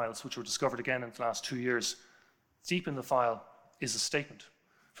Garda files, which were discovered again in the last 2 years, deep in the file is a statement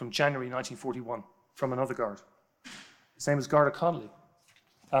from January 1941 from another guard. His name is Garda Connolly.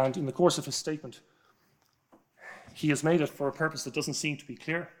 And in the course of his statement, he has made it for a purpose that doesn't seem to be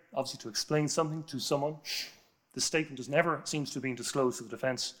clear, obviously to explain something to someone. The statement seems to have been disclosed to the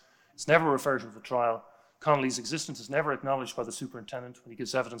defence. It's never referred to at the trial. Connolly's existence is never acknowledged by the superintendent when he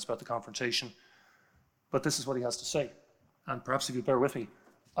gives evidence about the confrontation. But this is what he has to say. And perhaps if you bear with me,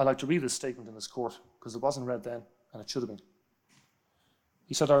 I'd like to read this statement in this court, because it wasn't read then, and it should have been.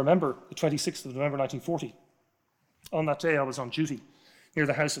 He said, "I remember the 26th of November 1940. On that day, I was on duty near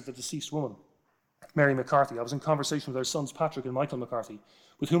the house of the deceased woman, Mary McCarthy. I was in conversation with their sons, Patrick and Michael McCarthy,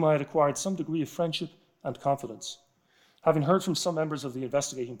 with whom I had acquired some degree of friendship and confidence. Having heard from some members of the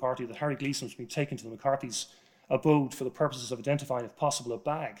investigating party that Harry Gleeson was being taken to the McCarthy's abode for the purposes of identifying, if possible, a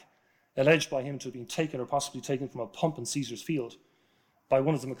bag, alleged by him to have been taken or possibly taken from a pump in Caesar's Field by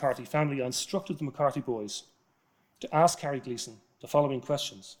one of the McCarthy family, I instructed the McCarthy boys to ask Harry Gleeson the following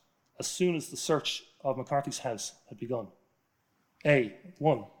questions as soon as the search of McCarthy's house had begun. A.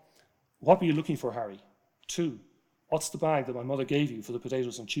 1. What were you looking for, Harry? 2. What's the bag that my mother gave you for the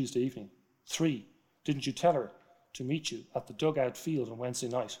potatoes on Tuesday evening? 3. Didn't you tell her to meet you at the dugout field on Wednesday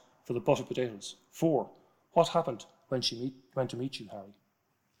night for the buttered potatoes? 4. What happened when she went to meet you, Harry?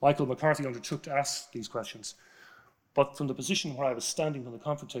 Michael McCarthy undertook to ask these questions, but from the position where I was standing when the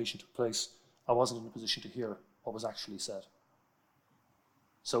confrontation took place, I wasn't in a position to hear what was actually said.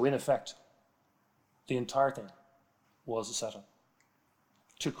 So in effect, the entire thing was a setup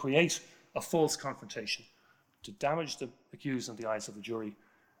to create a false confrontation, to damage the accused in the eyes of the jury,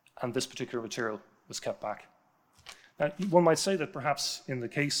 and this particular material was kept back. Now, one might say that perhaps in the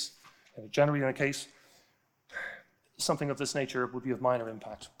case, generally in a case, something of this nature would be of minor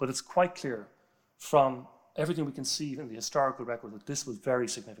impact, but it's quite clear from everything we can see in the historical record that this was very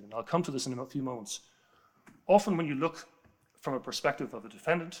significant. I'll come to this in a few moments. Often when you look from a perspective of a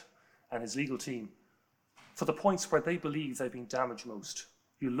defendant and his legal team, for the points where they believe they've been damaged most,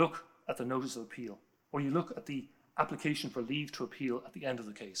 you look at the notice of appeal, or you look at the application for leave to appeal at the end of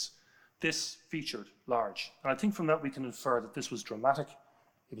the case. This featured large. And I think from that we can infer that this was dramatic.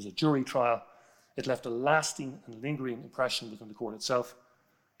 It was a jury trial. It left a lasting and lingering impression within the court itself,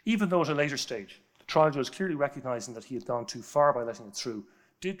 even though at a later stage, the trial judge, clearly recognising that he had gone too far by letting it through,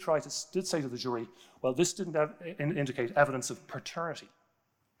 did say to the jury, well, this didn't indicate evidence of paternity.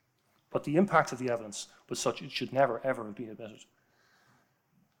 But the impact of the evidence was such it should never, ever have been admitted.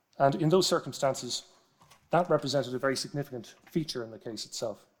 And in those circumstances, that represented a very significant feature in the case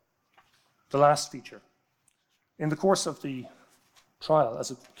itself. The last feature. In the course of the trial,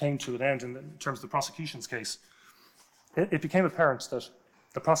 as it came to an end in terms of the prosecution's case, it became apparent that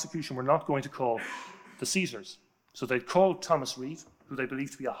the prosecution were not going to call the Caesars. So they'd called Thomas Reeve, who they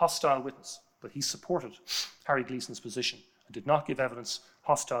believed to be a hostile witness, but he supported Harry Gleeson's position and did not give evidence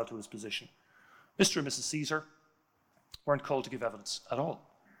hostile to his position. Mr. and Mrs. Caesar weren't called to give evidence at all.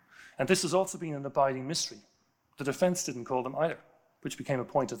 And this has also been an abiding mystery. The defense didn't call them either, which became a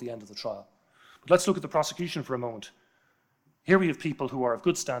point at the end of the trial. But let's look at the prosecution for a moment. Here we have people who are of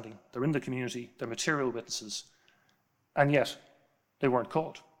good standing, they're in the community, they're material witnesses, and yet they weren't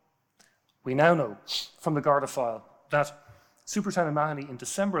called. We now know from the Garda file that Superintendent Mahoney in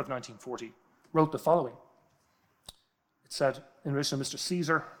December of 1940 wrote the following. It said, in relation to Mr.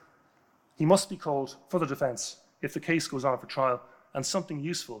 Caesar, he must be called for the defence if the case goes on for trial and something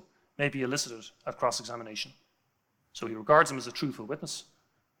useful may be elicited at cross-examination. So he regards him as a truthful witness.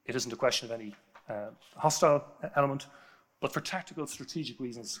 It isn't a question of any hostile element, but for tactical, strategic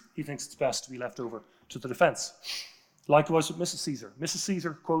reasons, he thinks it's best to be left over to the defence. Likewise with Mrs. Caesar. Mrs.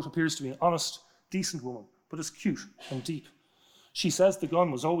 Caesar, quote, appears to be an honest, decent woman, but is cute and deep. She says the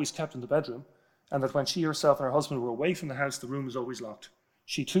gun was always kept in the bedroom, and that when she herself and her husband were away from the house, the room was always locked.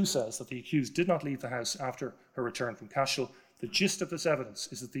 She too says that the accused did not leave the house after her return from Cashel. The gist of this evidence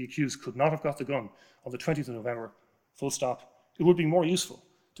is that the accused could not have got the gun on the 20th of November, full stop. It would be more useful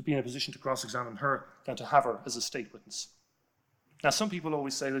to be in a position to cross-examine her than to have her as a state witness. Now, some people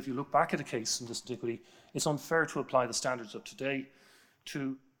always say that if you look back at a case in this antiquity, it's unfair to apply the standards of today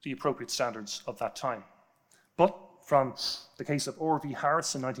to the appropriate standards of that time. But from the case of Orr v.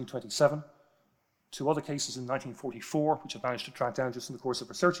 Harris in 1927 to other cases in 1944, which I've managed to track down just in the course of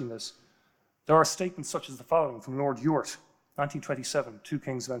researching this, there are statements such as the following from Lord Ewart, 1927, 2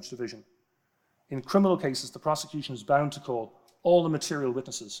 King's Bench Division. In criminal cases, the prosecution is bound to call all the material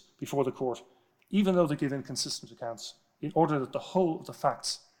witnesses before the court, even though they give inconsistent accounts, in order that the whole of the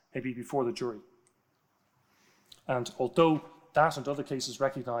facts may be before the jury. And although that and other cases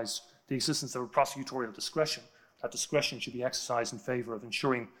recognise the existence of a prosecutorial discretion, that discretion should be exercised in favour of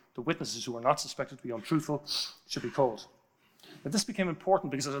ensuring the witnesses who are not suspected to be untruthful should be called. But this became important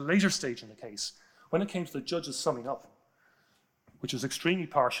because at a later stage in the case, when it came to the judge's summing up, which was extremely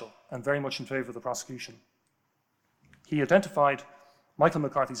partial and very much in favour of the prosecution, he identified Michael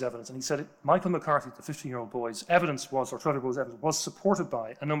McCarthy's evidence, and he said Michael McCarthy, the 15-year-old boy's evidence was, or 12-year-old's evidence, was supported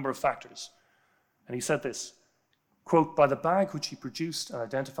by a number of factors. And he said this, quote, by the bag which he produced and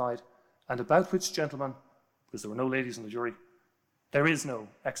identified, and about which, gentlemen, because there were no ladies in the jury, there is no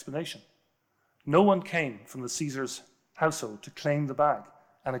explanation. No one came from the Caesar's household to claim the bag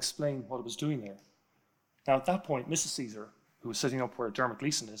and explain what it was doing there. Now, at that point, Mrs. Caesar, who was sitting up where Dermot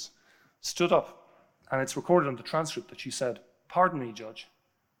Gleeson is, stood up, and it's recorded on the transcript that she said, pardon me, Judge,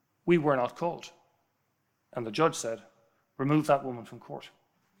 we were not called. And the judge said, remove that woman from court.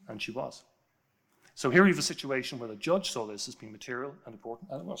 And she was. So here we have a situation where the judge saw this as being material and important,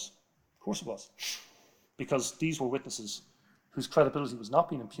 and it was. Of course it was. Because these were witnesses whose credibility was not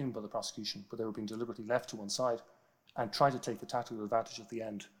being impugned by the prosecution, but they were being deliberately left to one side and tried to take the tactical advantage at the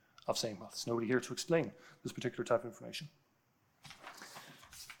end of saying, well, there's nobody here to explain this particular type of information.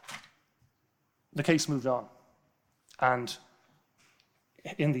 The case moved on. And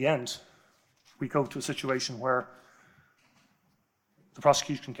in the end, we go to a situation where the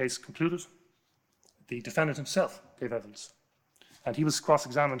prosecution case concluded. The defendant himself gave evidence. And he was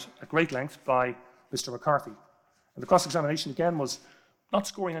cross-examined at great length by Mr. McCarthy. And the cross-examination, again, was not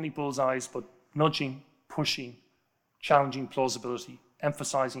scoring any bullseyes, but nudging, pushing, challenging plausibility,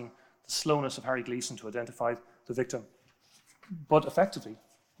 emphasizing the slowness of Harry Gleeson to identify the victim. But effectively,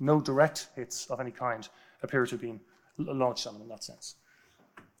 no direct hits of any kind appear to have been launched on him in that sense.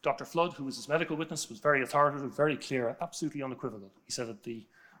 Dr. Flood, who was his medical witness, was very authoritative, very clear, absolutely unequivocal. He said that the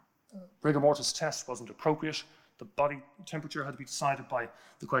rigor mortis test wasn't appropriate. The body temperature had to be decided by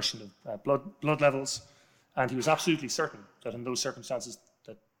the question of blood levels. And he was absolutely certain that in those circumstances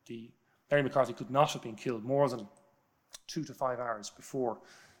that the Mary McCarthy could not have been killed more than 2 to 5 hours before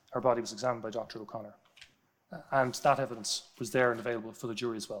her body was examined by Dr. O'Connor. And that evidence was there and available for the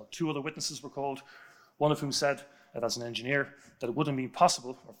jury as well. 2 other witnesses were called, one of whom said, as an engineer, that it wouldn't be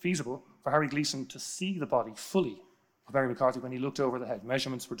possible or feasible for Harry Gleeson to see the body fully of Mary McCarthy when he looked over the head.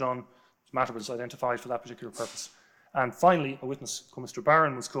 Measurements were done, the matter was identified for that particular purpose. And finally, a witness called Mr.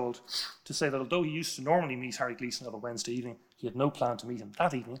 Barron was called to say that although he used to normally meet Harry Gleeson of a Wednesday evening, he had no plan to meet him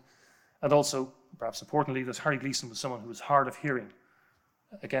that evening. And also, perhaps importantly, that Harry Gleeson was someone who was hard of hearing.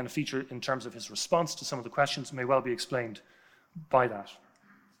 Again, a feature in terms of his response to some of the questions may well be explained by that.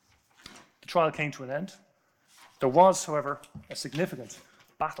 The trial came to an end. There was, however, a significant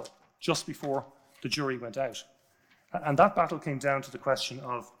battle just before the jury went out. And that battle came down to the question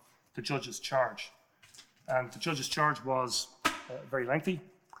of the judge's charge. And the judge's charge was very lengthy,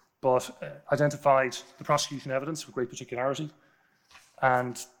 but identified the prosecution evidence with great particularity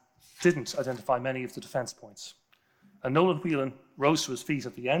and didn't identify many of the defence points. And Nolan Whelan rose to his feet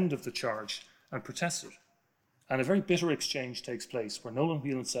at the end of the charge and protested. And a very bitter exchange takes place where Nolan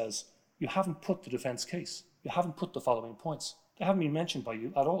Whelan says, "You haven't put the defence case. You haven't put the following points. They haven't been mentioned by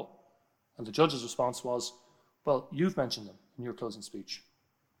you at all." And the judge's response was, "Well, you've mentioned them in your closing speech.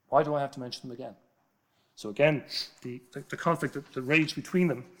 Why do I have to mention them again?" So again, the conflict, the rage between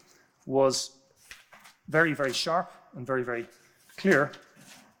them was very, very sharp and very, very clear.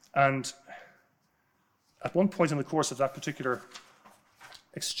 And at one point in the course of that particular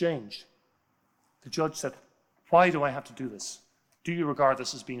exchange, the judge said, "Why do I have to do this? Do you regard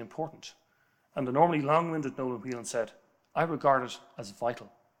this as being important?" And the normally long-winded Nolan Whelan said, "I regard it as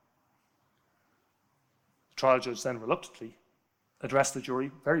vital." The trial judge then reluctantly addressed the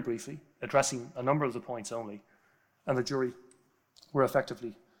jury very briefly, addressing a number of the points only, and the jury were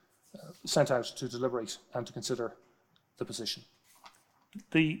effectively sent out to deliberate and to consider the position.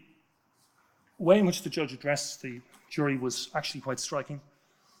 The way in which the judge addressed the jury was actually quite striking.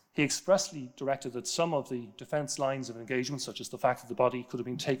 He expressly directed that some of the defence lines of engagement, such as the fact that the body could have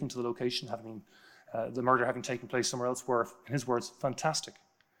been taken to the location, the murder having taken place somewhere else, were, in his words, fantastic.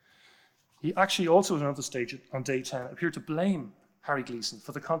 He actually also, at another stage on day 10, appeared to blame Harry Gleeson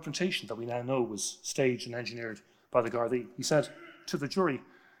for the confrontation that we now know was staged and engineered by the Gardaí. He said to the jury,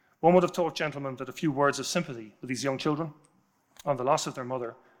 "One would have thought, gentlemen, that a few words of sympathy with these young children on the loss of their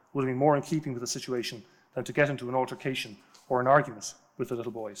mother would have been more in keeping with the situation than to get into an altercation or an argument with the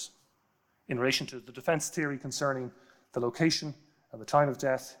little boys." In relation to the defence theory concerning the location and the time of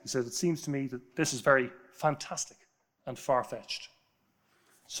death, he said, "It seems to me that this is very fantastic and far-fetched."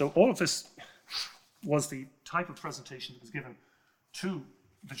 So all of this was the type of presentation that was given to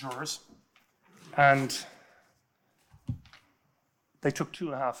the jurors, and they took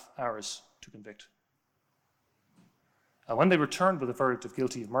 2.5 hours to convict. And when they returned with a verdict of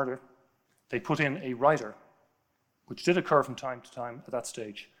guilty of murder, they put in a rider, which did occur from time to time at that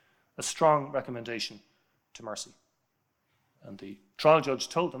stage, a strong recommendation to mercy. And the trial judge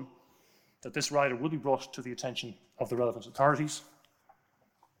told them that this rider would be brought to the attention of the relevant authorities.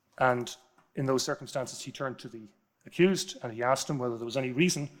 And in those circumstances, he turned to the accused and he asked him whether there was any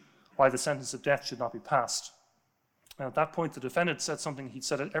reason why the sentence of death should not be passed. And at that point, the defendant said something he'd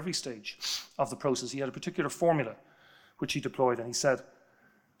said at every stage of the process. He had a particular formula which he deployed, and he said,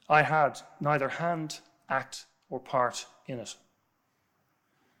 "I had neither hand, act, or part in it."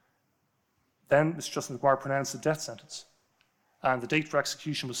 Then Mr. Justice McGuire pronounced the death sentence, and the date for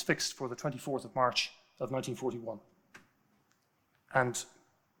execution was fixed for the 24th of March of 1941. And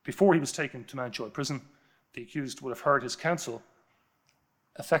before he was taken to Mountjoy Prison, the accused would have heard his counsel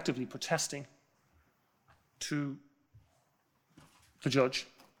effectively protesting to the judge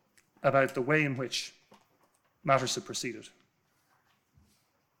about the way in which matters had proceeded.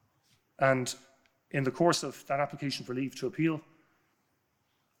 And in the course of that application for leave to appeal,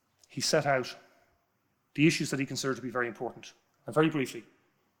 he set out the issues that he considered to be very important. And very briefly,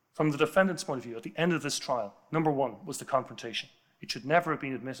 from the defendant's point of view, at the end of this trial, number one was the confrontation. It should never have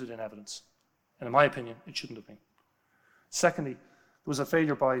been admitted in evidence. And in my opinion, it shouldn't have been. Secondly, there was a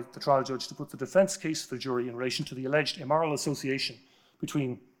failure by the trial judge to put the defence case to the jury in relation to the alleged immoral association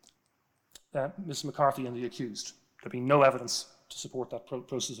between Ms. McCarthy and the accused. There being no evidence to support that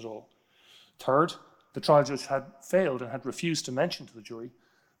process at all. Third, the trial judge had failed and had refused to mention to the jury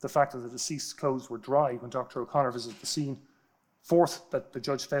the fact that the deceased's clothes were dry when Dr. O'Connor visited the scene. Fourth, that the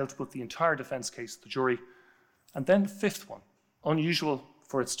judge failed to put the entire defence case to the jury. And then the fifth one, unusual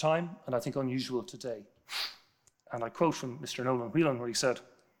for its time, and I think unusual today. And I quote from Mr. Nolan Whelan, where he said,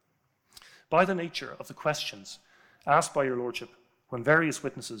 "By the nature of the questions asked by your lordship when various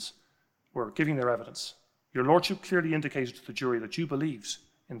witnesses were giving their evidence, your lordship clearly indicated to the jury that you believed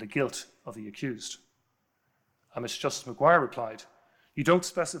in the guilt of the accused." And Mr. Justice McGuire replied, You don't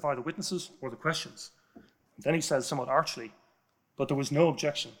specify the witnesses or the questions. And then he says somewhat archly, but there was no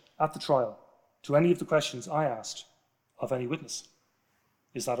objection at the trial to any of the questions I asked of any witness.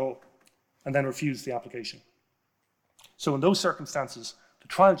 Is that all? And then refused the application. So in those circumstances, the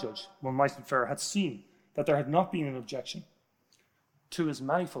trial judge, one might infer, had seen that there had not been an objection to his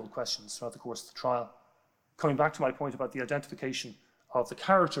manifold questions throughout the course of the trial. Coming back to my point about the identification of the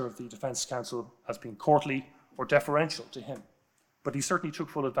character of the defence counsel as being courtly or deferential to him. But he certainly took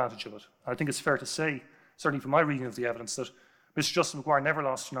full advantage of it. I think it's fair to say, certainly from my reading of the evidence, that Mr. Justice Maguire never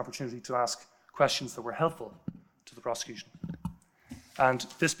lost an opportunity to ask questions that were helpful to the prosecution. And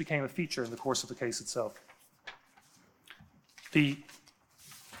this became a feature in the course of the case itself. The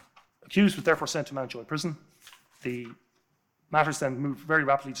accused was therefore sent to Mountjoy Prison. The matters then moved very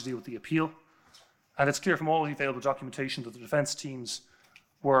rapidly to deal with the appeal. And it's clear from all the available documentation that the defence teams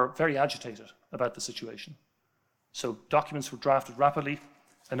were very agitated about the situation. So documents were drafted rapidly,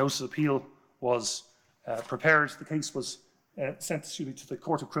 a notice of appeal was prepared, the case was sent to the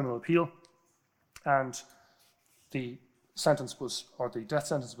Court of Criminal Appeal, and the sentence was, or the death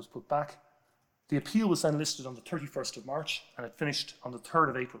sentence was put back. The appeal was then listed on the 31st of March, and it finished on the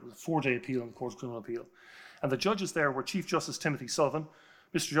 3rd of April. It was a 4-day appeal in the Court of Criminal Appeal. And the judges there were Chief Justice Timothy Sullivan,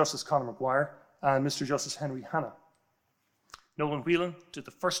 Mr. Justice Conor Maguire, and Mr. Justice Henry Hanna. Nolan Whelan did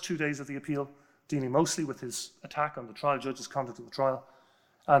the first 2 days of the appeal, dealing mostly with his attack on the trial judge's conduct of the trial.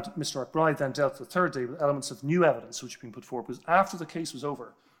 And Mr. McBride then dealt the 3rd day with elements of new evidence which had been put forward. Because after the case was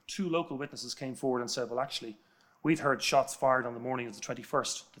over, 2 local witnesses came forward and said, well, actually, we'd heard shots fired on the morning of the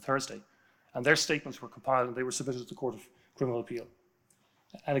 21st, the Thursday. And their statements were compiled and they were submitted to the Court of Criminal Appeal.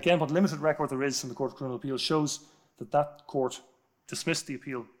 And again, what limited record there is from the Court of Criminal Appeal shows that that court dismissed the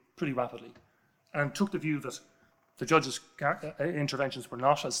appeal pretty rapidly and took the view that the judge's interventions were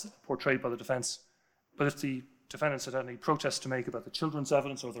not as portrayed by the defence, but if the defendants had any protests to make about the children's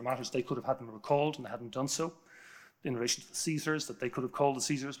evidence or other matters, they could have had them recalled, and they hadn't done so. In relation to the Caesars, that they could have called the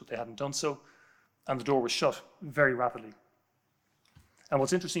Caesars, but they hadn't done so, and the door was shut very rapidly. And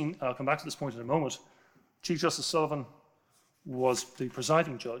what's interesting, I'll come back to this point in a moment, Chief Justice Sullivan was the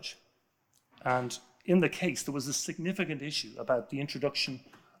presiding judge, and in the case there was a significant issue about the introduction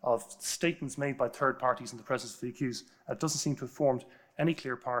of statements made by third parties in the presence of the accused. It doesn't seem to have formed any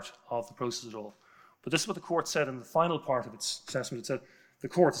clear part of the process at all. But this is what the court said in the final part of its assessment. It said, the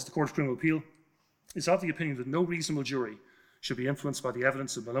Court of Criminal Appeal, is of the opinion that no reasonable jury should be influenced by the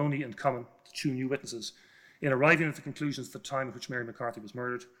evidence of Maloney and Common, the 2 new witnesses, in arriving at the conclusions at the time at which Mary McCarthy was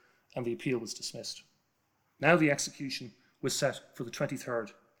murdered, and the appeal was dismissed. Now the execution was set for the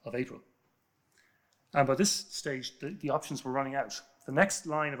 23rd of April. And by this stage, the options were running out. The next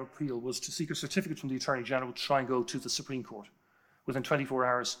line of appeal was to seek a certificate from the Attorney General to try and go to the Supreme Court. Within 24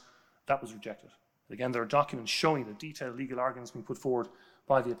 hours, that was rejected. Again, there are documents showing the detailed legal arguments being put forward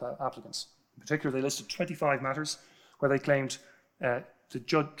by the applicants. In particular, they listed 25 matters where they claimed the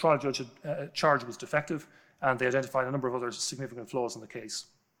trial judge's charge was defective, and they identified a number of other significant flaws in the case.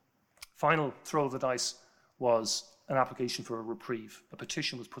 Final throw of the dice was an application for a reprieve. A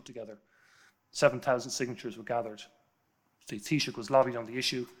petition was put together. 7,000 signatures were gathered. The Taoiseach was lobbied on the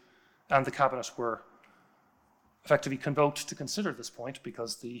issue, and the Cabinet were effectively convoked to consider this point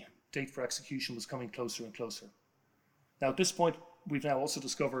because the date for execution was coming closer and closer. Now, at this point, we've now also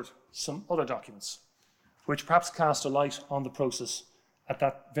discovered some other documents which perhaps cast a light on the process at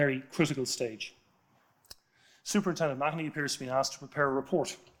that very critical stage. Superintendent Mahoney appears to be asked to prepare a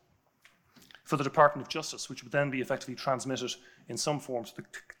report for the Department of Justice, which would then be effectively transmitted in some form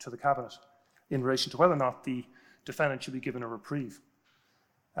to the Cabinet in relation to whether or not the defendant should be given a reprieve.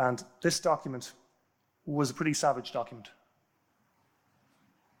 And this document was a pretty savage document.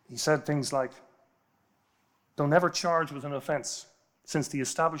 He said things like, "Though never charged with an offence since the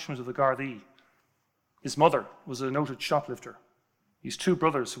establishment of the Gardaí, his mother was a noted shoplifter. His 2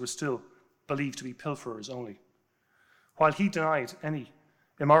 brothers who were still believed to be pilferers only. While he denied any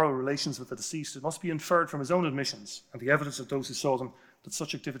immoral relations with the deceased, it must be inferred from his own admissions and the evidence of those who saw them that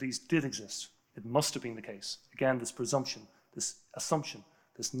such activities did exist. It must have been the case." Again, this presumption, this assumption,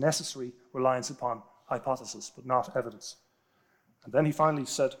 this necessary reliance upon hypothesis, but not evidence. And then he finally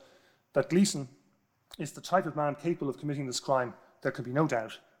said that Gleeson is the type of man capable of committing this crime. There can be no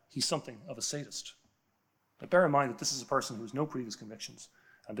doubt he's something of a sadist. Now, bear in mind that this is a person who has no previous convictions,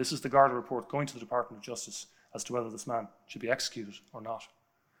 and this is the Garda report going to the Department of Justice as to whether this man should be executed or not.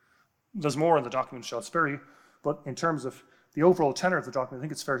 There's more in the document which I'll spare you, but in terms of the overall tenor of the document, I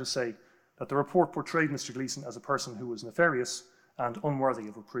think it's fair to say that the report portrayed Mr. Gleeson as a person who was nefarious and unworthy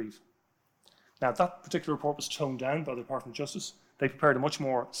of reprieve. Now, that particular report was toned down by the Department of Justice. They prepared a much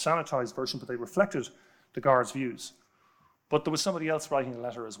more sanitised version, but they reflected the Guard's views. But there was somebody else writing a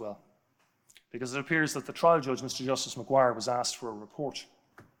letter as well, because it appears that the trial judge, Mr. Justice Maguire, was asked for a report.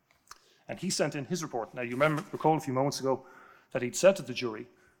 And he sent in his report. Now, you recall a few moments ago that he'd said to the jury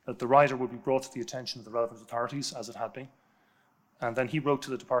that the rider would be brought to the attention of the relevant authorities, as it had been. And then he wrote to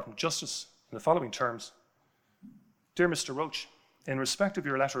the Department of Justice in the following terms: "Dear Mr. Roach, in respect of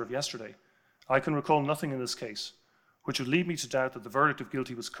your letter of yesterday, I can recall nothing in this case which would lead me to doubt that the verdict of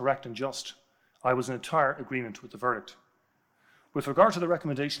guilty was correct and just. I was in entire agreement with the verdict. With regard to the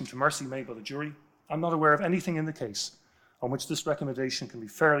recommendation to mercy made by the jury, I'm not aware of anything in the case on which this recommendation can be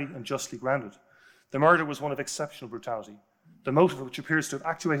fairly and justly grounded. The murder was one of exceptional brutality. The motive which appears to have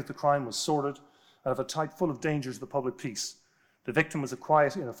actuated the crime was sordid and of a type full of danger to the public peace. The victim was a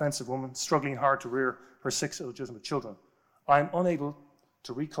quiet, inoffensive woman struggling hard to rear her 6 illegitimate children. I am unable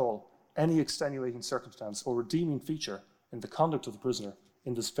to recall any extenuating circumstance or redeeming feature in the conduct of the prisoner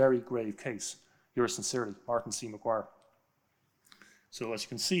in this very grave case. Yours sincerely, Martin C. Maguire." So as you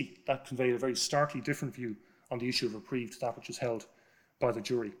can see, that conveyed a very starkly different view on the issue of reprieve to that which was held by the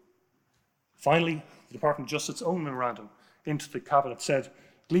jury. Finally, the Department of Justice's own memorandum into the Cabinet said,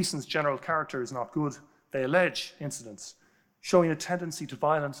 "Gleeson's general character is not good. They allege incidents showing a tendency to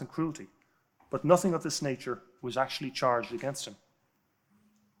violence and cruelty, but nothing of this nature was actually charged against him."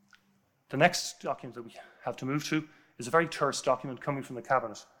 The next document that we have to move to is a very terse document coming from the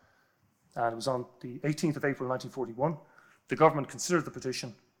Cabinet. And it was on the 18th of April 1941. The government considered the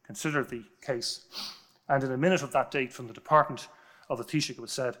petition, considered the case, and in a minute of that date from the Department of the Taoiseach, it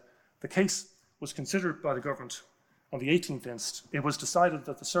was said, "The case was considered by the government on the 18th inst. It was decided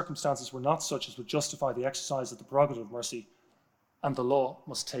that the circumstances were not such as would justify the exercise of the prerogative of mercy, and the law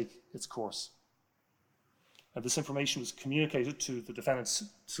must take its course." And this information was communicated to the defendant's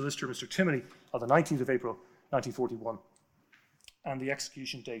solicitor, Mr. Timoney, on the 19th of April 1941, and the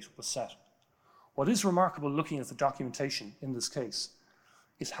execution date was set. What is remarkable looking at the documentation in this case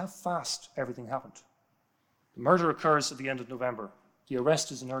is how fast everything happened. The murder occurs at the end of November. The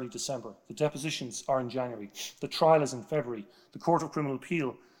arrest is in early December. The depositions are in January. The trial is in February. The Court of Criminal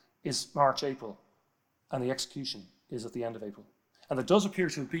Appeal is March, April, and the execution is at the end of April. And there does appear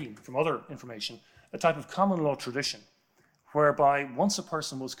to have been, from other information, a type of common law tradition whereby once a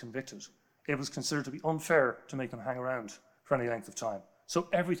person was convicted, it was considered to be unfair to make them hang around for any length of time. So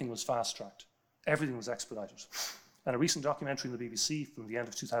everything was fast-tracked. Everything was expedited. And a recent documentary in the BBC from the end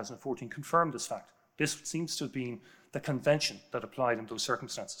of 2014 confirmed this fact. This seems to have been the convention that applied in those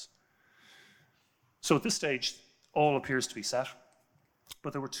circumstances. So at this stage, all appears to be set,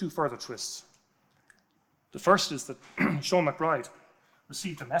 but there were 2 further twists. The first is that Sean McBride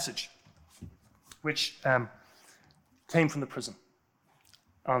received a message which came from the prison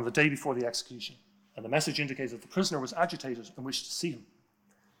on the day before the execution. And the message indicated that the prisoner was agitated and wished to see him.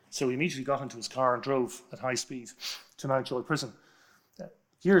 So he immediately got into his car and drove at high speed to Mountjoy Prison.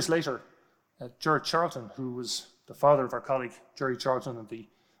 Years later, Gerard Charlton, who was the father of our colleague Jerry Charlton and the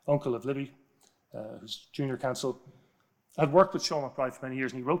uncle of Libby, who's junior counsel, had worked with Sean McBride for many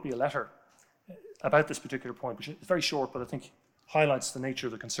years, and he wrote me a letter about this particular point, which is very short, but I think highlights the nature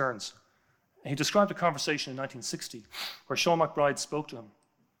of the concerns. He described a conversation in 1960 where Sean McBride spoke to him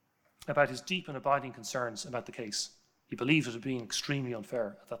about his deep and abiding concerns about the case. He believed it had been extremely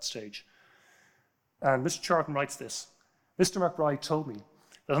unfair at that stage. And Mr. Charlton writes this: "Mr. McBride told me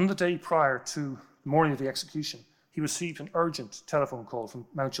that on the day prior to the morning of the execution, he received an urgent telephone call from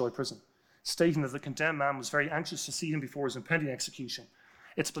Mountjoy Prison, stating that the condemned man was very anxious to see him before his impending execution.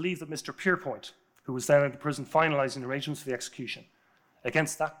 It's believed that Mr. Pierpoint, who was then in the prison finalising arrangements for the execution,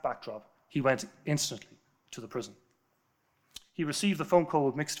 against that backdrop, he went instantly to the prison. He received the phone call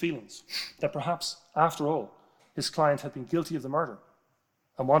with mixed feelings, that perhaps, after all, his client had been guilty of the murder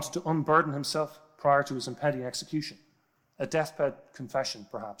and wanted to unburden himself prior to his impending execution. A deathbed confession,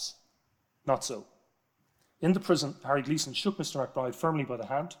 perhaps. Not so. In the prison, Harry Gleeson shook Mr. McBride firmly by the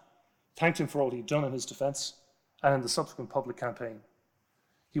hand, thanked him for all he'd done in his defence and in the subsequent public campaign.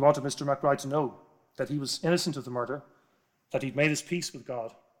 He wanted Mr. McBride to know that he was innocent of the murder, that he'd made his peace with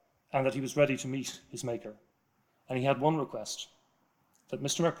God, and that he was ready to meet his Maker. And he had one request, that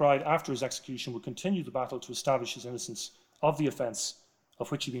Mr. McBride, after his execution, would continue the battle to establish his innocence of the offence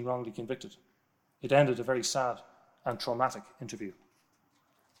of which he'd been wrongly convicted. It ended a very sad and traumatic interview.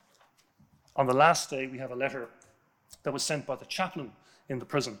 On the last day, we have a letter that was sent by the chaplain in the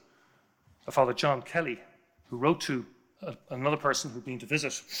prison, Father John Kelly, who wrote to another person who'd been to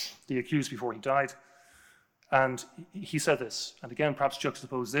visit the accused before he died. And he said this, and again, perhaps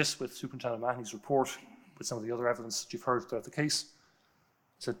juxtapose this with Superintendent Mahoney's report, with some of the other evidence that you've heard throughout the case.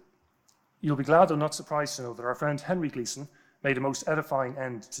 He said, "You'll be glad, though not surprised, to know that our friend Henry Gleeson made a most edifying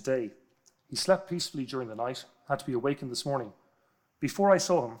end today. He slept peacefully during the night, had to be awakened this morning. Before I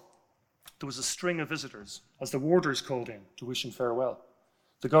saw him, there was a string of visitors as the warders called in to wish him farewell.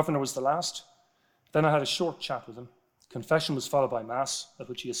 The governor was the last. Then I had a short chat with him. Confession was followed by Mass, at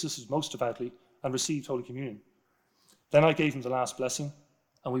which he assisted most devoutly and received Holy Communion. Then I gave him the last blessing,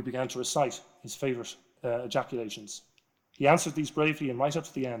 and we began to recite his favourite ejaculations. He answered these bravely, and right up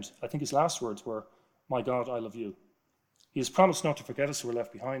to the end, I think his last words were, "My God, I love you." He has promised not to forget us who are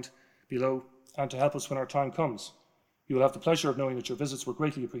left below, and to help us when our time comes. You will have the pleasure of knowing that your visits were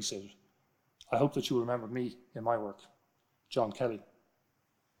greatly appreciated. I hope that you will remember me in my work. John Kelly.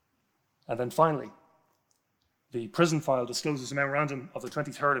 And then finally, the prison file discloses a memorandum of the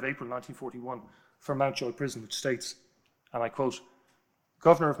 23rd of April 1941 from Mountjoy Prison, which states, and I quote,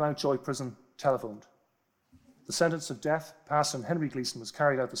 "Governor of Mountjoy Prison telephoned. The sentence of death passed on Henry Gleeson was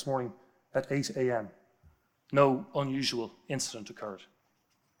carried out this morning at 8 a.m. No unusual incident occurred."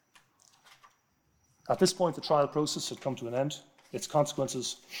 At this point, the trial process had come to an end. Its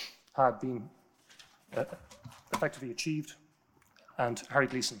consequences had been effectively achieved, and Harry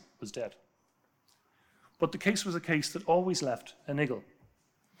Gleeson was dead. But the case was a case that always left a niggle.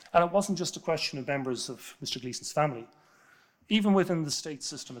 And it wasn't just a question of members of Mr. Gleeson's family. Even within the state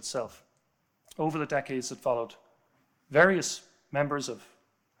system itself, over the decades that followed, various members of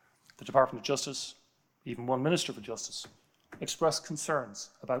the Department of Justice, even one Minister for Justice, expressed concerns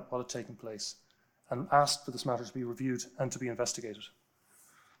about what had taken place and asked for this matter to be reviewed and to be investigated.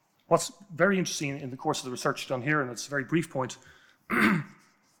 What's very interesting in the course of the research done here, and it's a very brief point,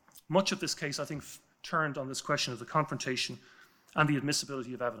 much of this case, I think, turned on this question of the confrontation and the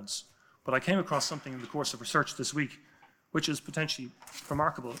admissibility of evidence. But I came across something in the course of research this week which is potentially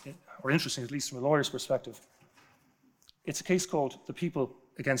remarkable or interesting, at least from a lawyer's perspective. It's a case called The People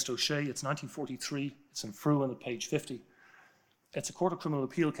Against O'Shea. It's 1943. It's in Fruin at page 50. It's a Court of Criminal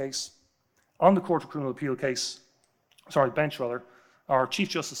Appeal case. On the Court of Criminal Appeal bench, are Chief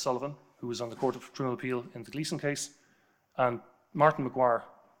Justice Sullivan, who was on the Court of Criminal Appeal in the Gleeson case, and Martin Maguire,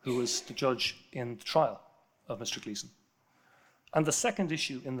 who was the judge in the trial of Mr. Gleeson. And the second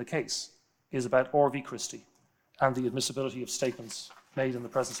issue in the case is about R.V. Christie and the admissibility of statements made in the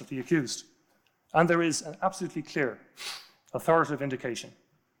presence of the accused. And there is an absolutely clear authoritative indication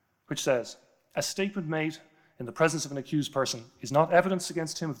which says, a statement made in the presence of an accused person is not evidence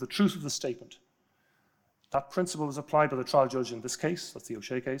against him of the truth of the statement. That principle was applied by the trial judge in this case, that's the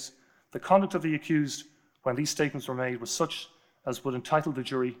O'Shea case. The conduct of the accused when these statements were made was such as would entitle the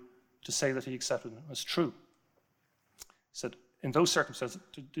jury to say that he accepted them as true. He said, in those circumstances,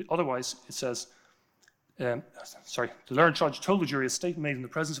 otherwise, it says, the learned judge told the jury a statement made in the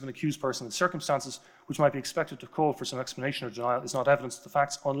presence of an accused person in circumstances which might be expected to call for some explanation or denial is not evidence of the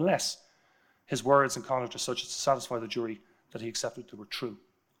facts unless his words and conduct are such as to satisfy the jury that he accepted they were true.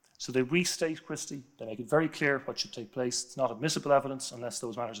 So they restate Christie, they make it very clear what should take place. It's not admissible evidence unless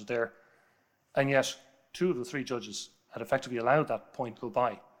those matters are there. And yet, two of the three judges had effectively allowed that point go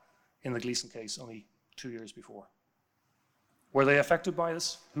by in the Gleeson case only 2 years before. Were they affected by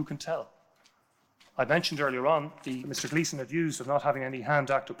this? Who can tell? I mentioned earlier on the Mr. Gleeson had used of not having any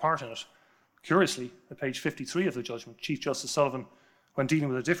hand, act or part in it. Curiously, at page 53 of the judgment, Chief Justice Sullivan, when dealing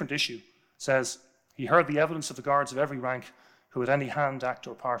with a different issue, says he heard the evidence of the guards of every rank who had any hand, act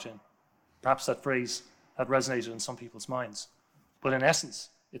or part in. Perhaps that phrase had resonated in some people's minds. But in essence,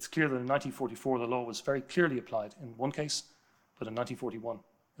 it's clear that in 1944 the law was very clearly applied in one case, but in 1941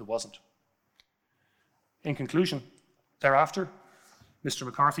 it wasn't. In conclusion, thereafter, Mr.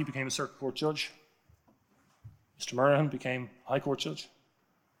 McCarthy became a Circuit Court judge. Mr. Murnahan became High Court judge.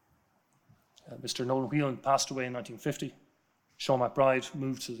 Mr. Nolan Whelan passed away in 1950. Sean McBride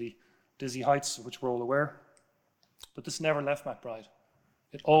moved to the dizzy heights of which we're all aware. But this never left McBride.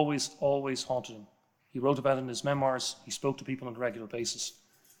 It always, always haunted him. He wrote about it in his memoirs. He spoke to people on a regular basis.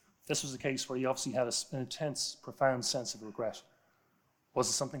 This was a case where he obviously had an intense, profound sense of regret. Was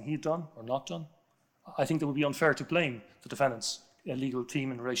it something he'd done or not done? I think it would be unfair to blame the defendants' legal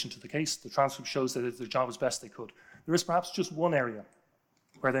team in relation to the case. The transcript shows that they did their job as best they could. There is perhaps just one area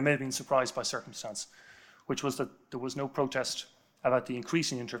where they may have been surprised by circumstance, which was that there was no protest about the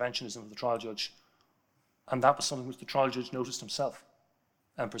increasing interventionism of the trial judge. And that was something which the trial judge noticed himself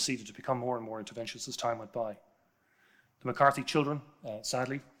and proceeded to become more and more interventionist as time went by. The McCarthy children,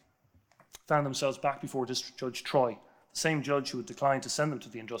 sadly, found themselves back before District Judge Troy, the same judge who had declined to send them to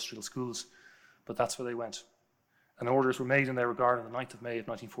the industrial schools, but that's where they went. And orders were made in their regard on the 9th of May of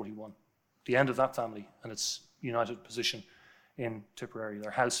 1941. The end of that family and its united position in Tipperary.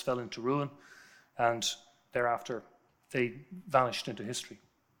 Their house fell into ruin, and thereafter they vanished into history.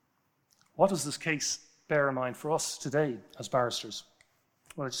 What does this case bear in mind for us today as barristers?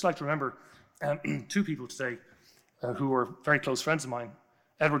 Well, I'd just like to remember two people today who were very close friends of mine,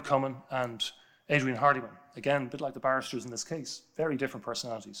 Edward Cummin and Adrian Hardiman. Again, a bit like the barristers in this case, very different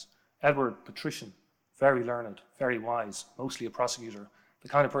personalities. Edward, patrician, very learned, very wise, mostly a prosecutor, the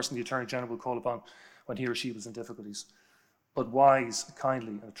kind of person the Attorney General would call upon when he or she was in difficulties, but wise,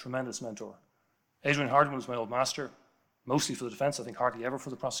 kindly, and a tremendous mentor. Adrian Hardiman was my old master, mostly for the defence, I think hardly ever for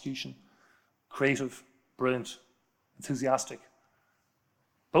the prosecution. Creative, brilliant, enthusiastic.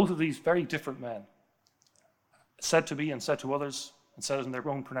 Both of these very different men, said to me and said to others, and said it in their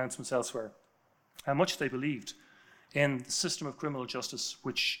own pronouncements elsewhere, how much they believed in the system of criminal justice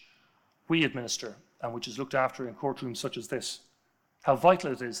which we administer and which is looked after in courtrooms such as this. How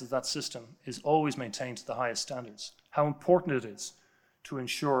vital it is that that system is always maintained to the highest standards. How important it is to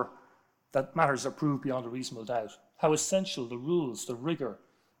ensure that matters are proved beyond a reasonable doubt. How essential the rules, the rigour,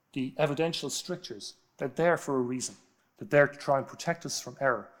 the evidential strictures, they're there for a reason. They're there to try and protect us from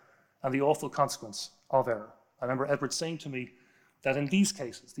error and the awful consequence of error. I remember Edward saying to me that in these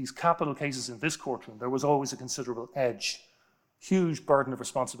cases, these capital cases in this courtroom, there was always a considerable edge, huge burden of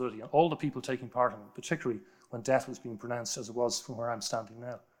responsibility on all the people taking part in it, particularly when death was being pronounced as it was from where I'm standing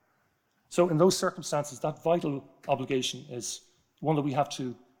now. So in those circumstances, that vital obligation is one that we have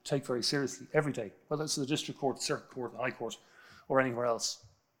to take very seriously every day, whether it's the district court, circuit court, high court, or anywhere else.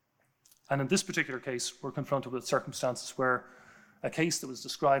 And in this particular case, we're confronted with circumstances where a case that was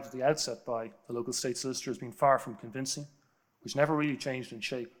described at the outset by the local state solicitor as being far from convincing, which never really changed in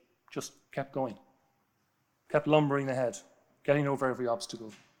shape, just kept going, kept lumbering ahead, getting over every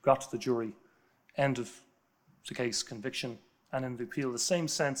obstacle, got to the jury, end of the case, conviction, and in the appeal, the same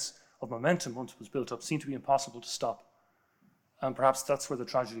sense of momentum once it was built up seemed to be impossible to stop. And perhaps that's where the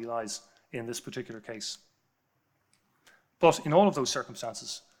tragedy lies in this particular case. But in all of those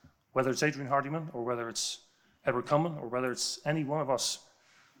circumstances, whether it's Adrian Hardiman or whether it's Edward Cummin or whether it's any one of us,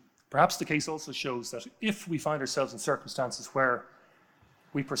 perhaps the case also shows that if we find ourselves in circumstances where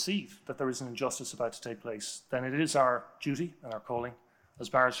we perceive that there is an injustice about to take place, then it is our duty and our calling as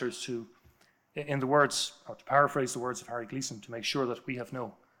barristers to, in the words, or to paraphrase the words of Harry Gleeson, to make sure that we have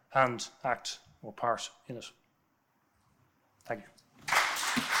no hand, act, or part in it. Thank you.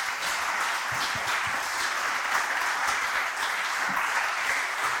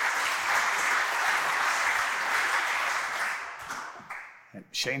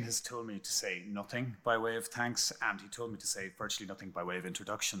 Shane has told me to say nothing by way of thanks, and he told me to say virtually nothing by way of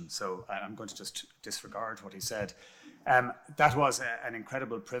introduction, so I'm going to just disregard what he said. That was an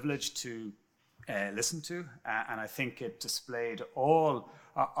incredible privilege to listen to, and I think it displayed all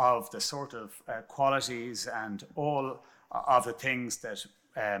of the sort of qualities and all of the things that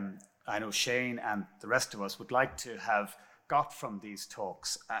I know Shane and the rest of us would like to have got from these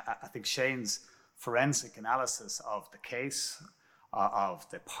talks. I think Shane's forensic analysis of the case, of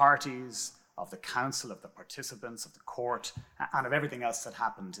the parties, of the counsel, of the participants, of the court, and of everything else that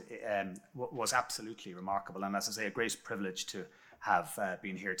happened was absolutely remarkable. And as I say, a great privilege to have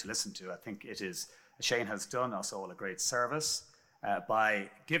been here to listen to. I think it is, Shane has done us all a great service by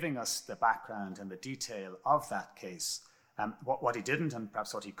giving us the background and the detail of that case. What he didn't, and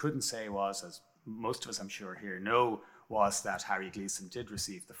perhaps what he couldn't say was, as most of us I'm sure here know, was that Harry Gleeson did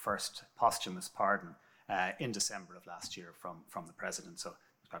receive the first posthumous pardon in December of last year from the President. So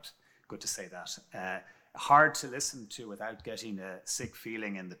it's perhaps good to say that. Hard to listen to without getting a sick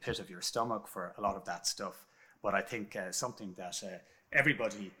feeling in the pit of your stomach for a lot of that stuff. But I think something that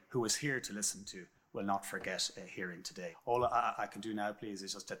everybody who was here to listen to will not forget hearing today. All I can do now, please,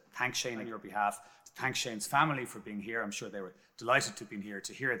 is just to thank Shane on your behalf, to thank Shane's family for being here. I'm sure they were delighted to have been here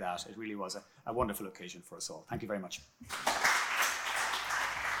to hear that. It really was a wonderful occasion for us all. Thank you very much.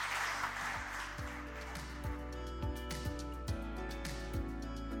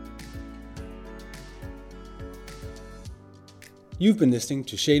 You've been listening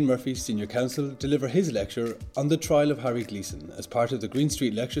to Shane Murphy, Senior Counsel, deliver his lecture on the trial of Harry Gleeson as part of the Green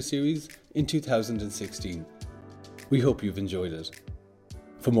Street Lecture Series in 2016. We hope you've enjoyed it.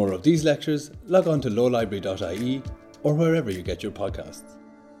 For more of these lectures, log on to lawlibrary.ie or wherever you get your podcasts.